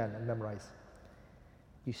need to learn and memorize.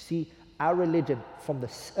 You see, our religion from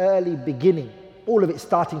the early beginning, all of it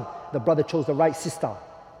starting, the brother chose the right sister.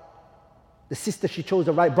 The sister, she chose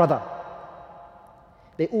the right brother.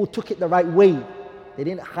 They all took it the right way. They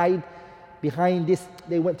didn't hide behind this.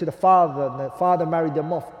 They went to the father, and the father married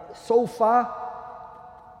them off. So far,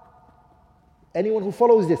 anyone who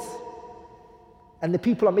follows this, and the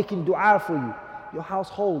people are making dua for you, your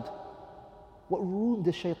household, what room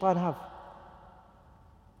does shaitan have?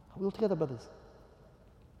 Are we all together, brothers?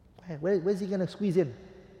 Where's he going to squeeze in?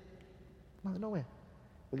 No, nowhere.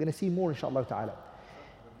 We're going to see more, inshallah ta'ala.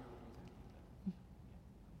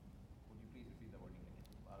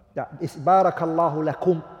 It's barakallahu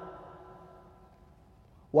lakum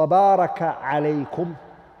wa baraka alaykum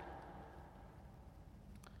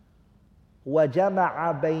wa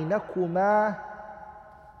jama'a baynakuma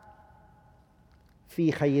fi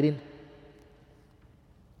khayrin.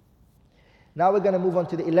 Now we're going to move on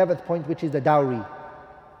to the 11th point, which is the dowry.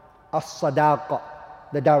 As-sadaqa,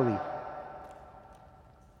 the dowry.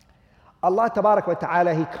 Allah tabarak wa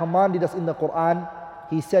ta'ala, He commanded us in the Quran.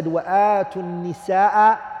 He said, وَآتُوا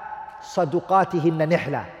النِّسَاءَ صَدُقَاتِهِنَّ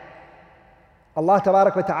نِحْلَةً. Allah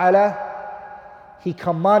tabarak wa ta'ala, He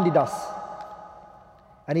commanded us.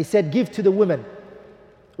 And He said, give to the women.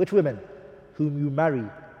 Which women? whom you marry.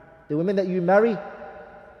 The women that you marry,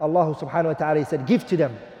 Allah subhanahu wa ta'ala said, give to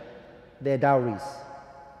them their dowries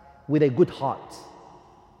with a good heart.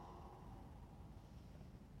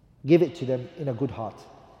 Give it to them in a good heart.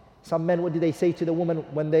 Some men, what do they say to the woman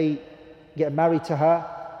when they get married to her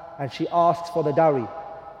and she asks for the dowry?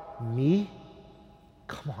 Me?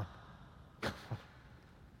 Come on. Come on.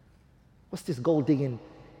 What's this gold digging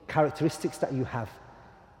characteristics that you have?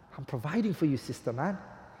 I'm providing for you, sister, man.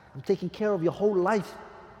 I'm taking care of your whole life.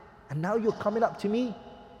 And now you're coming up to me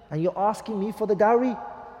and you're asking me for the dowry?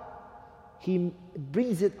 He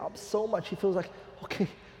brings it up so much, he feels like, okay,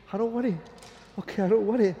 I don't want it. Okay, I don't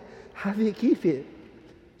want it. Have it, keep it.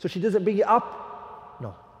 So she doesn't bring it up?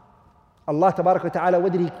 No. Allah Tabarak wa Ta'ala,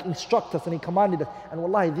 what did He instruct us and He commanded us? And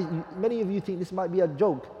wallahi, many of you think this might be a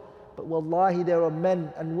joke. But wallahi, there are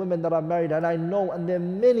men and women that are married, and I know, and they're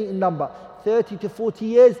many in number, 30 to 40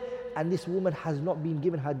 years, and this woman has not been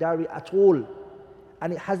given her dowry at all.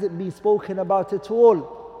 And it hasn't been spoken about at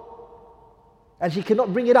all. And she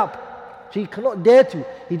cannot bring it up. She cannot dare to.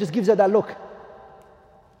 He just gives her that look.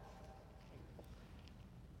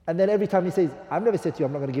 And then every time he says, I've never said to you,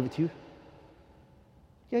 I'm not going to give it to you.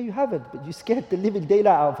 Yeah, you haven't, but you scared the living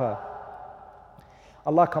daylight out of her.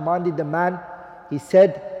 Allah commanded the man, He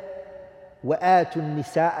said, وَآتُ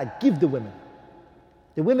النِّسَاءَ, give the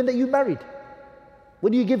women that you married.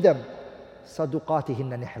 What do you give them?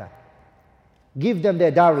 صَدُقَاتِهِنَّ نِحْلًا, give them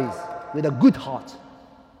their dowries with a good heart.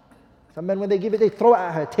 Some men, when they give it, they throw it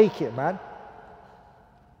at her, take it, man.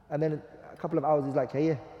 And then a couple of hours, he's like,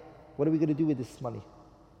 hey, what are we going to do with this money?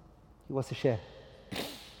 He wants to share.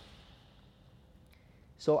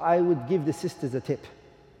 So I would give the sisters a tip.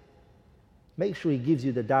 Make sure he gives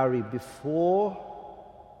you the dowry before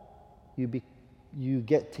you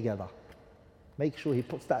get together. Make sure he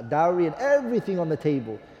puts that dowry and everything on the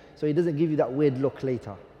table so he doesn't give you that weird look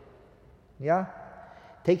later. Yeah?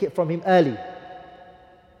 Take it from him early.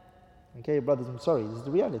 Okay, brothers, I'm sorry, this is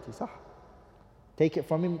the reality. Sah. Take it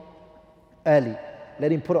from him early.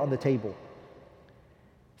 Let him put it on the table.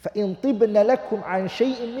 فَإِن طِبْنَ لَكُمْ عَنْ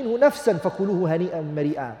شَيْءٍ مِّنْهُ نَفْسًا فَكُلُوهُ هَنِيئًا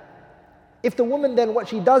مَرِيئًا. If the woman then, what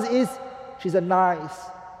she does is, she's a nice,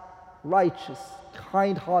 righteous,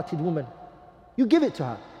 kind-hearted woman. You give it to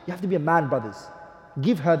her. You have to be a man, brothers.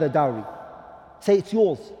 Give her the dowry. Say it's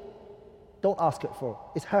yours. Don't ask it for.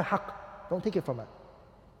 It's her haqq. Don't take it from her.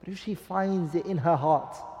 But if she finds it in her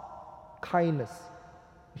heart, kindness,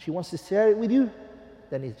 and she wants to share it with you,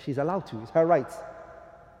 then she's allowed to. It's her right.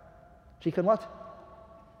 She can what?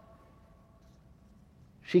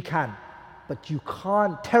 She can. But you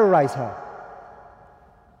can't terrorize her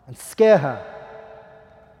and scare her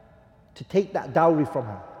to take that dowry from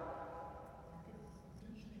her.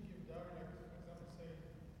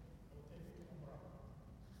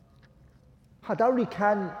 Dowry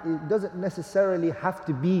it doesn't necessarily have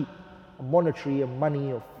to be monetary or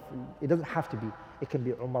money, or it doesn't have to be. It can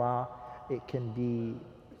be umrah, it can be.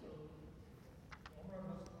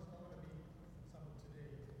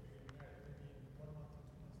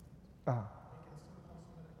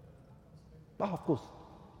 Of course.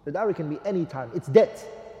 The dowry can be any time. It's debt.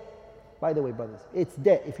 By the way, brothers, it's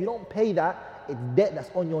debt. If you don't pay that, it's debt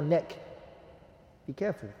that's on your neck. Be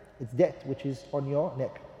careful. It's debt which is on your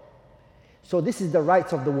neck. So this is the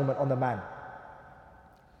rights of the woman on the man.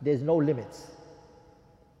 There's no limits.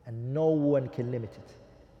 And no one can limit it.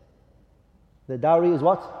 The dowry is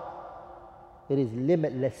what? It is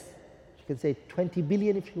limitless. She can say 20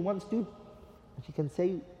 billion if she wants to. And she can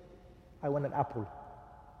say, I want an apple.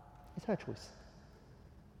 It's her choice.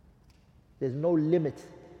 There's no limit.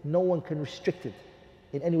 No one can restrict it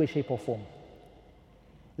in any way, shape or form.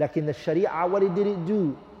 Like in the Sharia, what did it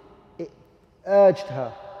do? It urged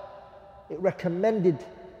her. It recommended,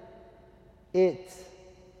 it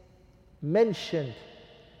mentioned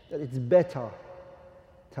that it's better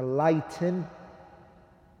to lighten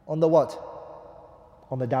on the what?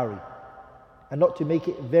 On the dowry. And not to make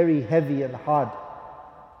it very heavy and hard.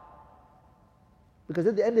 Because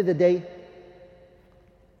at the end of the day,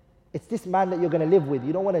 it's this man that you're going to live with.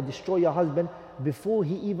 You don't want to destroy your husband before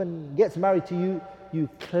he even gets married to you. You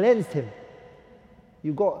cleansed him.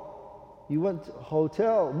 You went to a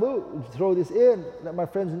hotel, throw this in, let my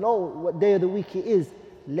friends know what day of the week it is.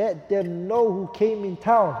 Let them know who came in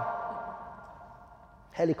town.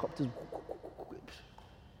 Helicopters,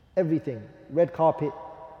 everything, red carpet,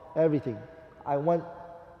 everything. I want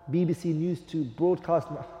BBC News to broadcast.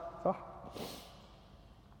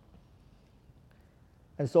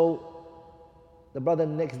 And so, the brother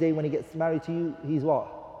next day when he gets married to you, he's what?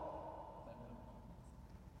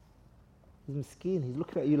 He's miskeen. He's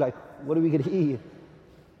looking at you like, what are we going to eat?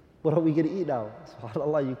 What are we going to eat now?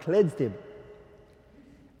 SubhanAllah, you cleansed him.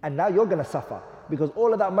 And now you're going to suffer because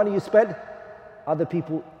all of that money you spent, other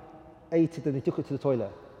people ate it and they took it to the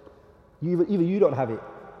toilet. Even you don't have it.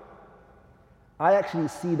 I actually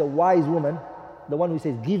see the wise woman, the one who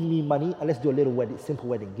says, give me money and let's do a little wedding, simple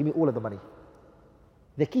wedding. Give me all of the money.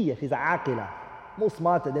 Dhakiyya, she's a aqila, more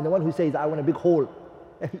smarter than the one who says, I want a big hall.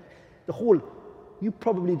 The hall, you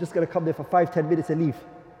probably just going to come there for 5-10 minutes and leave.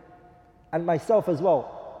 And myself as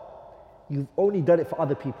well. You've only done it for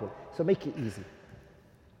other people. So make it easy.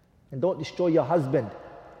 And don't destroy your husband.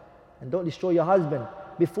 And don't destroy your husband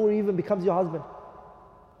before he even becomes your husband.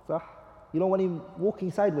 So, you don't want him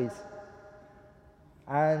walking sideways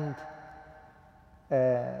and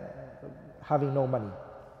having no money.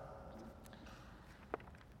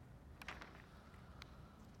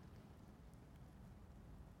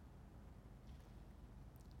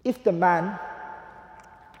 If the man,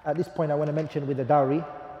 at this point I want to mention with the dowry,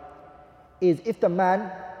 is if the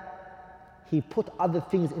man, he put other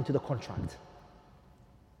things into the contract.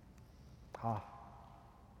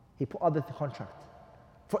 He put other contract.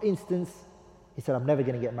 For instance, he said, I'm never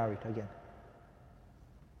going to get married again.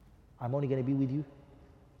 I'm only going to be with you.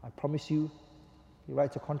 I promise you. He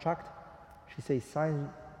writes a contract. She says, sign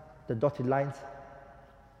the dotted lines.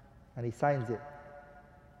 And he signs it.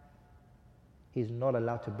 He's not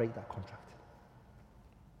allowed to break that contract.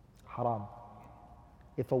 Haram.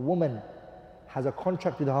 If a woman has a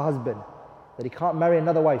contract with her husband that he can't marry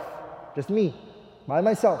another wife, just me, by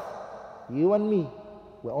myself, you and me,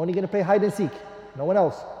 we're only going to play hide and seek, no one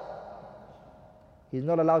else. He's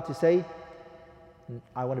not allowed to say,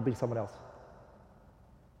 I want to bring someone else.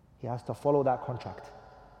 He has to follow that contract.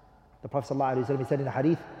 The Prophet ﷺ said in a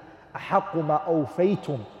hadith, أَحَقُّ مَا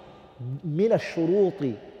أَوْفَيْتُمْ مِنَ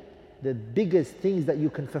الشُّرُوطِ. The biggest things that you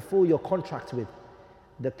can fulfill your contract with,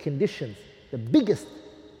 the conditions, the biggest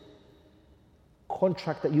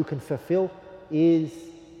contract that you can fulfill is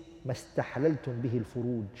مَسْتَحْلَلْتُمْ بِهِ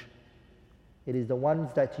الْفُرُوجِ. It is the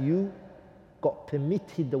ones that you got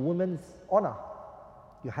permitted the woman's honor.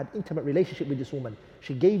 You had intimate relationship with this woman.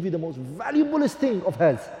 She gave you the most valuablest thing of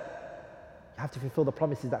hers. You have to fulfill the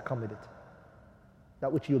promises that come with it.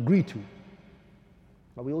 That which you agree to.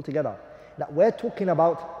 Are we all together? Now we're talking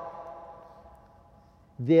about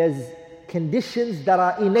there's conditions that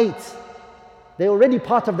are innate. They're already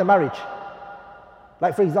part of the marriage.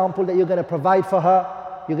 Like for example, that you're going to provide for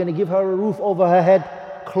her, you're going to give her a roof over her head,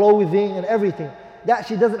 clothing and everything. That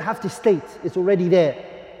she doesn't have to state, it's already there.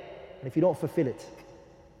 And if you don't fulfill it,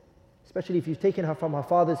 especially if you've taken her from her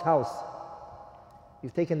father's house,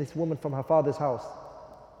 you've taken this woman from her father's house,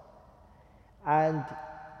 and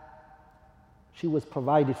she was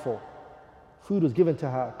provided for, food was given to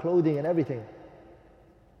her, clothing and everything,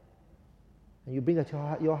 and you bring her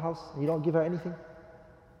to your house and you don't give her anything.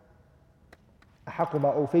 أحق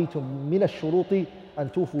ما أوفيتم من الشروط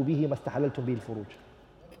أن توفوا به ما استحللتم به الفروج.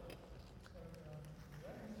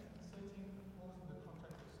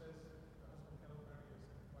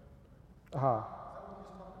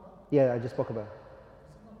 Yeah, I just spoke about it.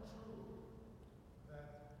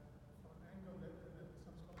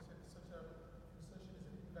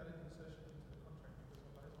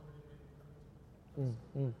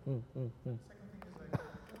 Second thing is like,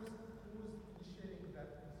 who's initiating that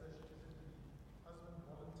insertion? Is it the husband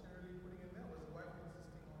voluntarily putting it there, or is the wife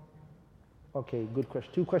insisting on him? Okay, good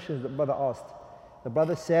question. Two questions the brother asked. The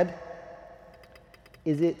brother said,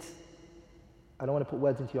 is it, I don't want to put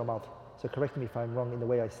words into your mouth, so correct me if I'm wrong in the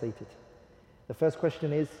way I state it. The first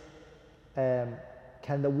question is,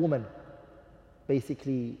 can the woman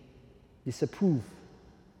basically disapprove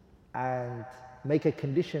and make a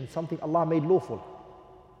condition something Allah made lawful?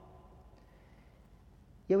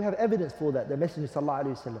 Yeah, we have evidence for that. The Messenger sallallahu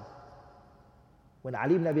alaihi wasallam, when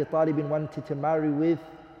Ali ibn Abi Talib wanted to marry with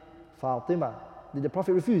Fatima, did the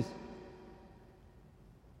Prophet refuse?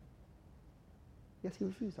 Yes, he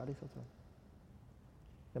refused.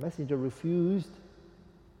 The Messenger refused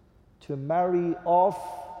to marry off,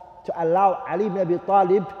 to allow Ali ibn Abi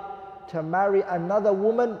Talib to marry another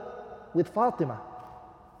woman with Fatima.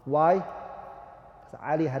 Why? Because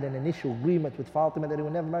Ali had an initial agreement with Fatima that he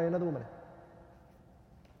would never marry another woman.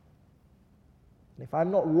 And if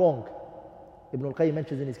I'm not wrong, Ibn al-Qayyim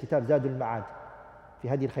mentions in his kitab Zad al-Ma'ad fi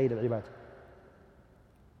Hadi al-Khayr al-Ibad.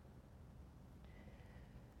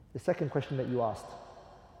 The second question that you asked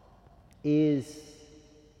is,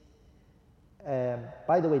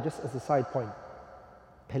 by the way, just as a side point,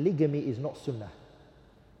 polygamy is not sunnah.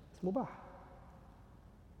 It's mubah.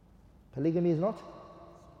 Polygamy is not?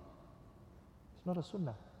 It's not a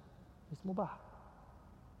sunnah. It's mubah.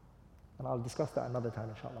 And I'll discuss that another time,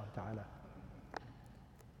 inshallah ta'ala.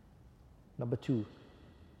 Number two,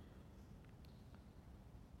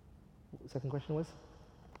 The second question was?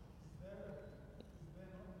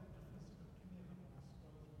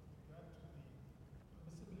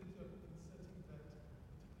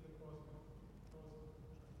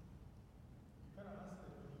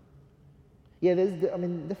 Yeah,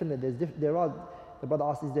 definitely, the brother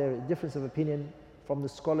asked, is there a difference of opinion from the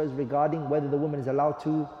scholars regarding whether the woman is allowed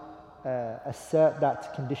to assert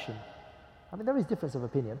that condition? There is difference of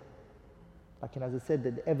opinion. As I said,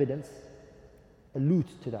 that the evidence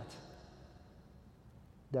alludes to that.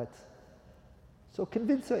 So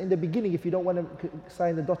convince her in the beginning if you don't want to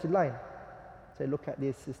sign the dotted line. Say, look at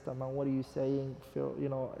this, sister, man, what are you saying?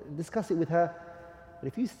 Discuss it with her. But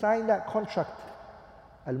if you sign that contract,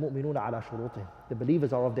 al-mu'minuna ala shurutihim, the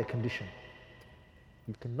believers are of their condition.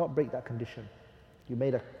 You cannot break that condition. You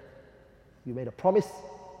made a promise,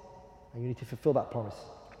 and you need to fulfill that promise.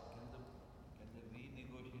 Can they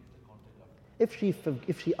renegotiate the contract?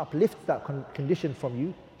 If she uplifts that condition from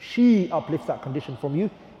you, she uplifts that condition from you,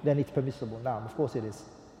 then it's permissible. Now, of course it is.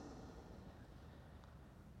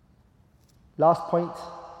 Last point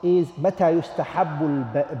is متى يستحب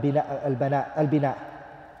البناء.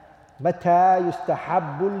 متى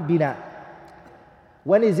يستحب البناء.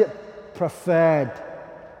 When is it preferred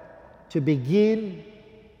to begin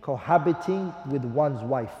cohabiting with one's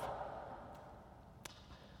wife?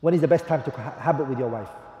 When is the best time to cohabit with your wife?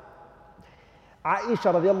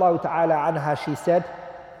 Aisha radiallahu ta'ala anha, she said,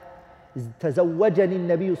 تزوجني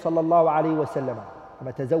النبي صلى الله عليه وسلم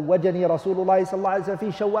كما تزوجني رسول الله صلى الله عليه وسلم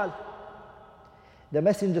في شوال. The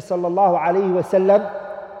Messenger صلى الله عليه وسلم,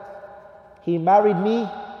 he married me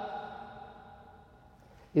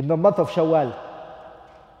in the month of Shawwal.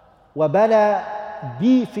 وبنى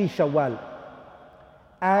بي في شوال.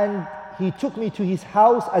 And he took me to his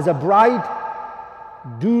house as a bride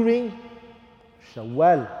during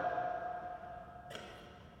Shawwal.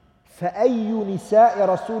 فأي نساء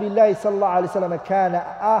رسول الله صلى الله عليه وسلم كان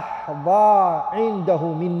أحظى عنده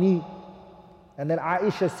مني. And then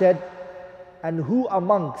Aisha said, and who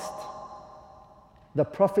amongst the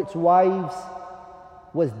Prophet's wives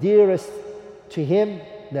was dearest to him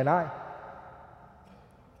than I?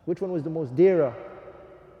 Which one was the most dearer?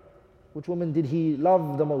 Which woman did he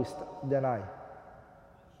love the most than I?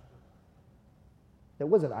 It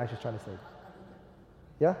wasn't Aisha trying to say.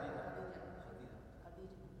 Yeah?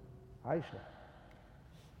 Aisha.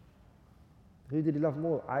 Who did he love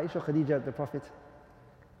more? Aisha or Khadija, the Prophet?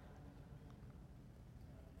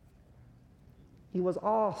 He was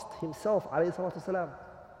asked himself, alayhi salatu wasalam,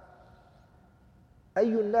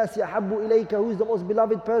 أَيُّ النَّاسِ أَحَبُّ إِلَيْكَ, who is the most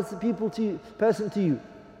beloved person to you?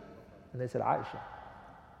 And they said, Aisha.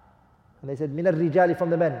 And they said, مِنَ الرِّجَالِ, from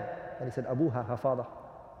the men. And he said, Abuha, her father.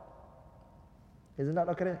 Isn't that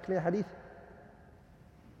not a clear hadith?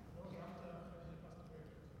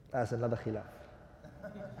 That's another khilaf.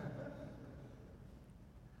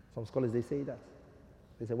 Some scholars, they say that.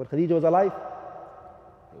 They say when Khadija was alive,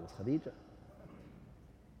 it was Khadija.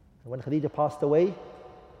 And when Khadija passed away,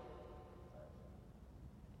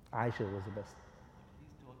 Aisha was the best.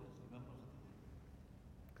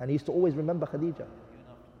 And he used to always remember Khadija.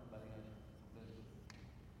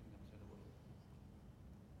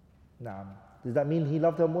 Naam. Does that mean he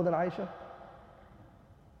loved her more than Aisha?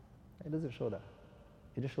 It doesn't show that.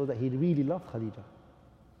 It just shows that he really loved Khadija.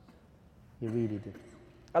 He really did.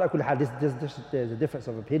 Ala kulli hal, there's a difference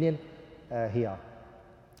of opinion here.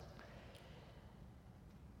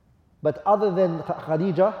 But other than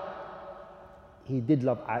Khadija, he did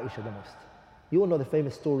love Aisha the most. You all know the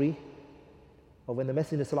famous story of when the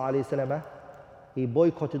Messenger ﷺ, he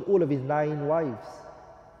boycotted all of his 9 wives.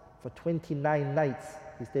 For 29 nights,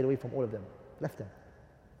 he stayed away from all of them, left them,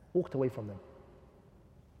 walked away from them.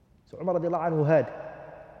 So Umar radiallahu anhu heard.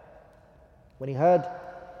 When he heard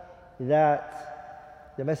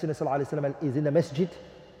that the Messenger ﷺ is in the masjid,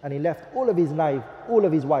 and he left all of his wives. All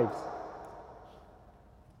of his wives.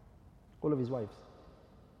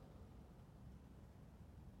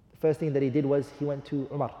 The first thing that he did was he went to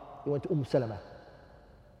Umar. He went to Salama.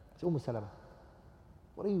 He said, Salama,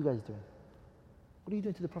 what are you guys doing? What are you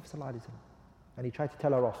doing to the Prophet ﷺ? And he tried to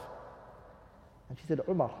tell her off. And she said,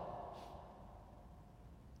 Umar,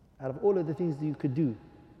 out of all of the things that you could do,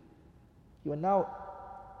 you are now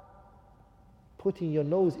putting your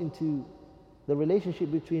nose into the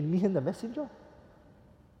relationship between me and the Messenger?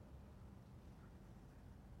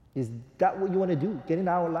 Is that what you want to do? Get in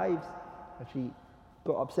our lives? And she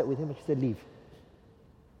got upset with him and she said, leave.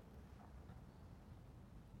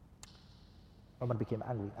 Umar became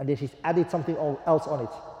angry. And then she added something else on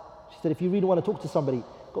it. She said, if you really want to talk to somebody,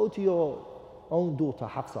 go to your own daughter,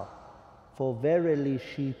 Hafsa. For verily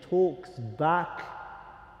she talks back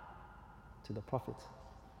to the Prophet.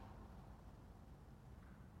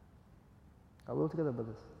 Are we all together,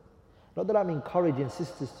 brothers? Not that I'm encouraging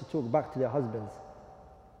sisters to talk back to their husbands.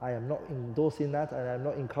 I am not endorsing that and I'm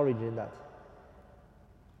not encouraging that.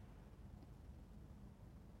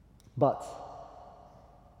 But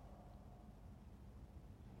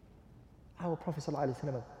our Prophet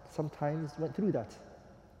ﷺ sometimes went through that.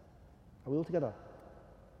 Are we all together?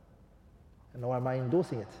 And nor am I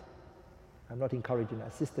endorsing it. I'm not encouraging it.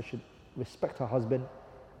 A sister should respect her husband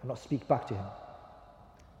and not speak back to him.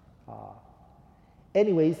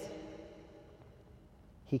 Anyways,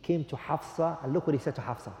 he came to Hafsa and look what he said to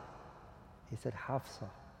Hafsa. He said, Hafsa,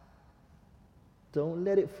 don't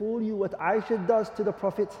let it fool you what Aisha does to the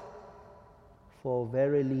Prophet. For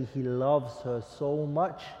verily he loves her so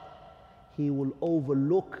much, he will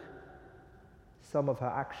overlook some of her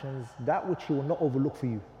actions, that which he will not overlook for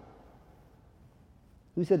you.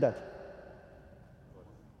 Who said that?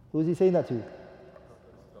 Who is he saying that to?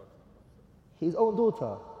 His own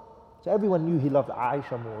daughter. So everyone knew he loved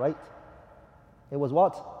Aisha more, right? It was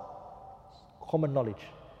what? Common knowledge.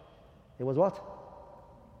 It was what?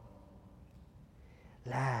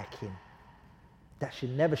 Lakin, that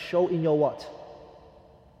should never show in your what?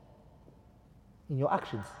 In your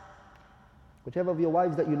actions. Whichever of your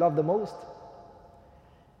wives that you love the most,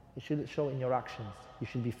 it shouldn't show in your actions. You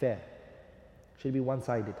should be fair. It should be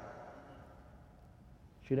one-sided.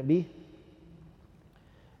 Shouldn't be?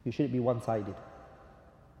 You shouldn't be one-sided.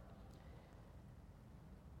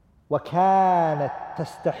 وَكَانَتْ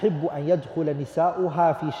تَسْتَحِبُّ أَنْ يَدْخُلَ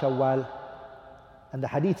نِسَاؤُهَا فِي شَوَّالٍ. And the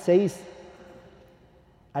hadith says,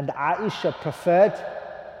 and Aisha preferred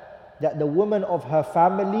that the women of her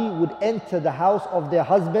family would enter the house of their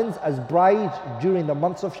husbands as brides during the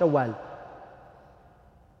months of Shawwal.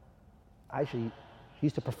 Aisha, she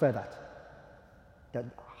used to prefer that. That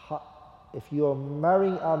if you're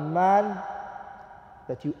marrying a man,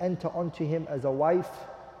 that you enter onto him as a wife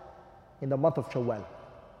in the month of Shawwal.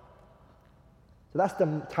 So that's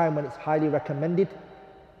the time when it's highly recommended.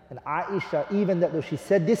 And Aisha, even though she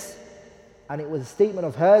said this, and it was a statement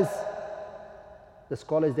of hers, the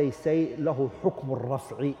scholars, they say, lahu hukm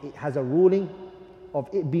al-raf'i. It has a ruling of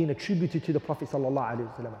it being attributed to the Prophet sallallahu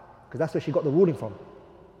alaihi wasallam, because that's where she got the ruling from.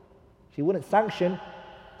 She wouldn't sanction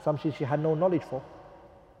something she had no knowledge for.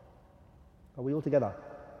 Are we all together?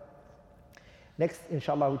 Next,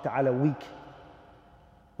 inshallah ta'ala, week,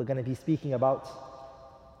 we're going to be speaking about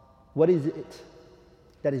what is it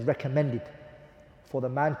that is recommended for the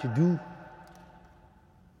man to do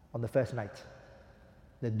on the first night.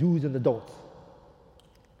 The do's and the don'ts.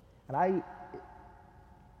 And I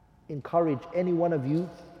encourage any one of you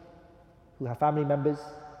who have family members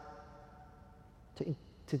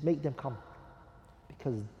to make them come,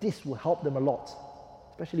 because this will help them a lot.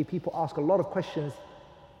 Especially people ask a lot of questions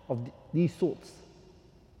of these sorts.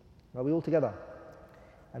 Are we all together?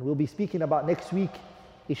 And we'll be speaking about next week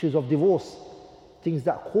issues of divorce, things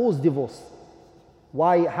that cause divorce,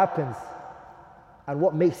 why it happens, and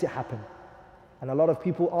what makes it happen. And a lot of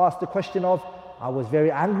people ask the question of, I was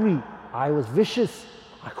very angry, I was vicious,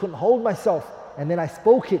 I couldn't hold myself, and then I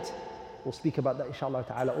spoke it. We'll speak about that inshallah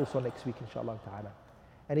ta'ala also next week inshallah ta'ala.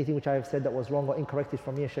 Anything which I have said that was wrong or incorrect is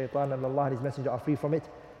from me, shaitan, and Allah and His Messenger are free from it.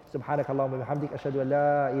 Subhanakallahumma bihamdik, ashhadu an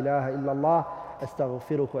la ilaha illallah,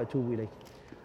 astaghfiruka wa atubu ilayk.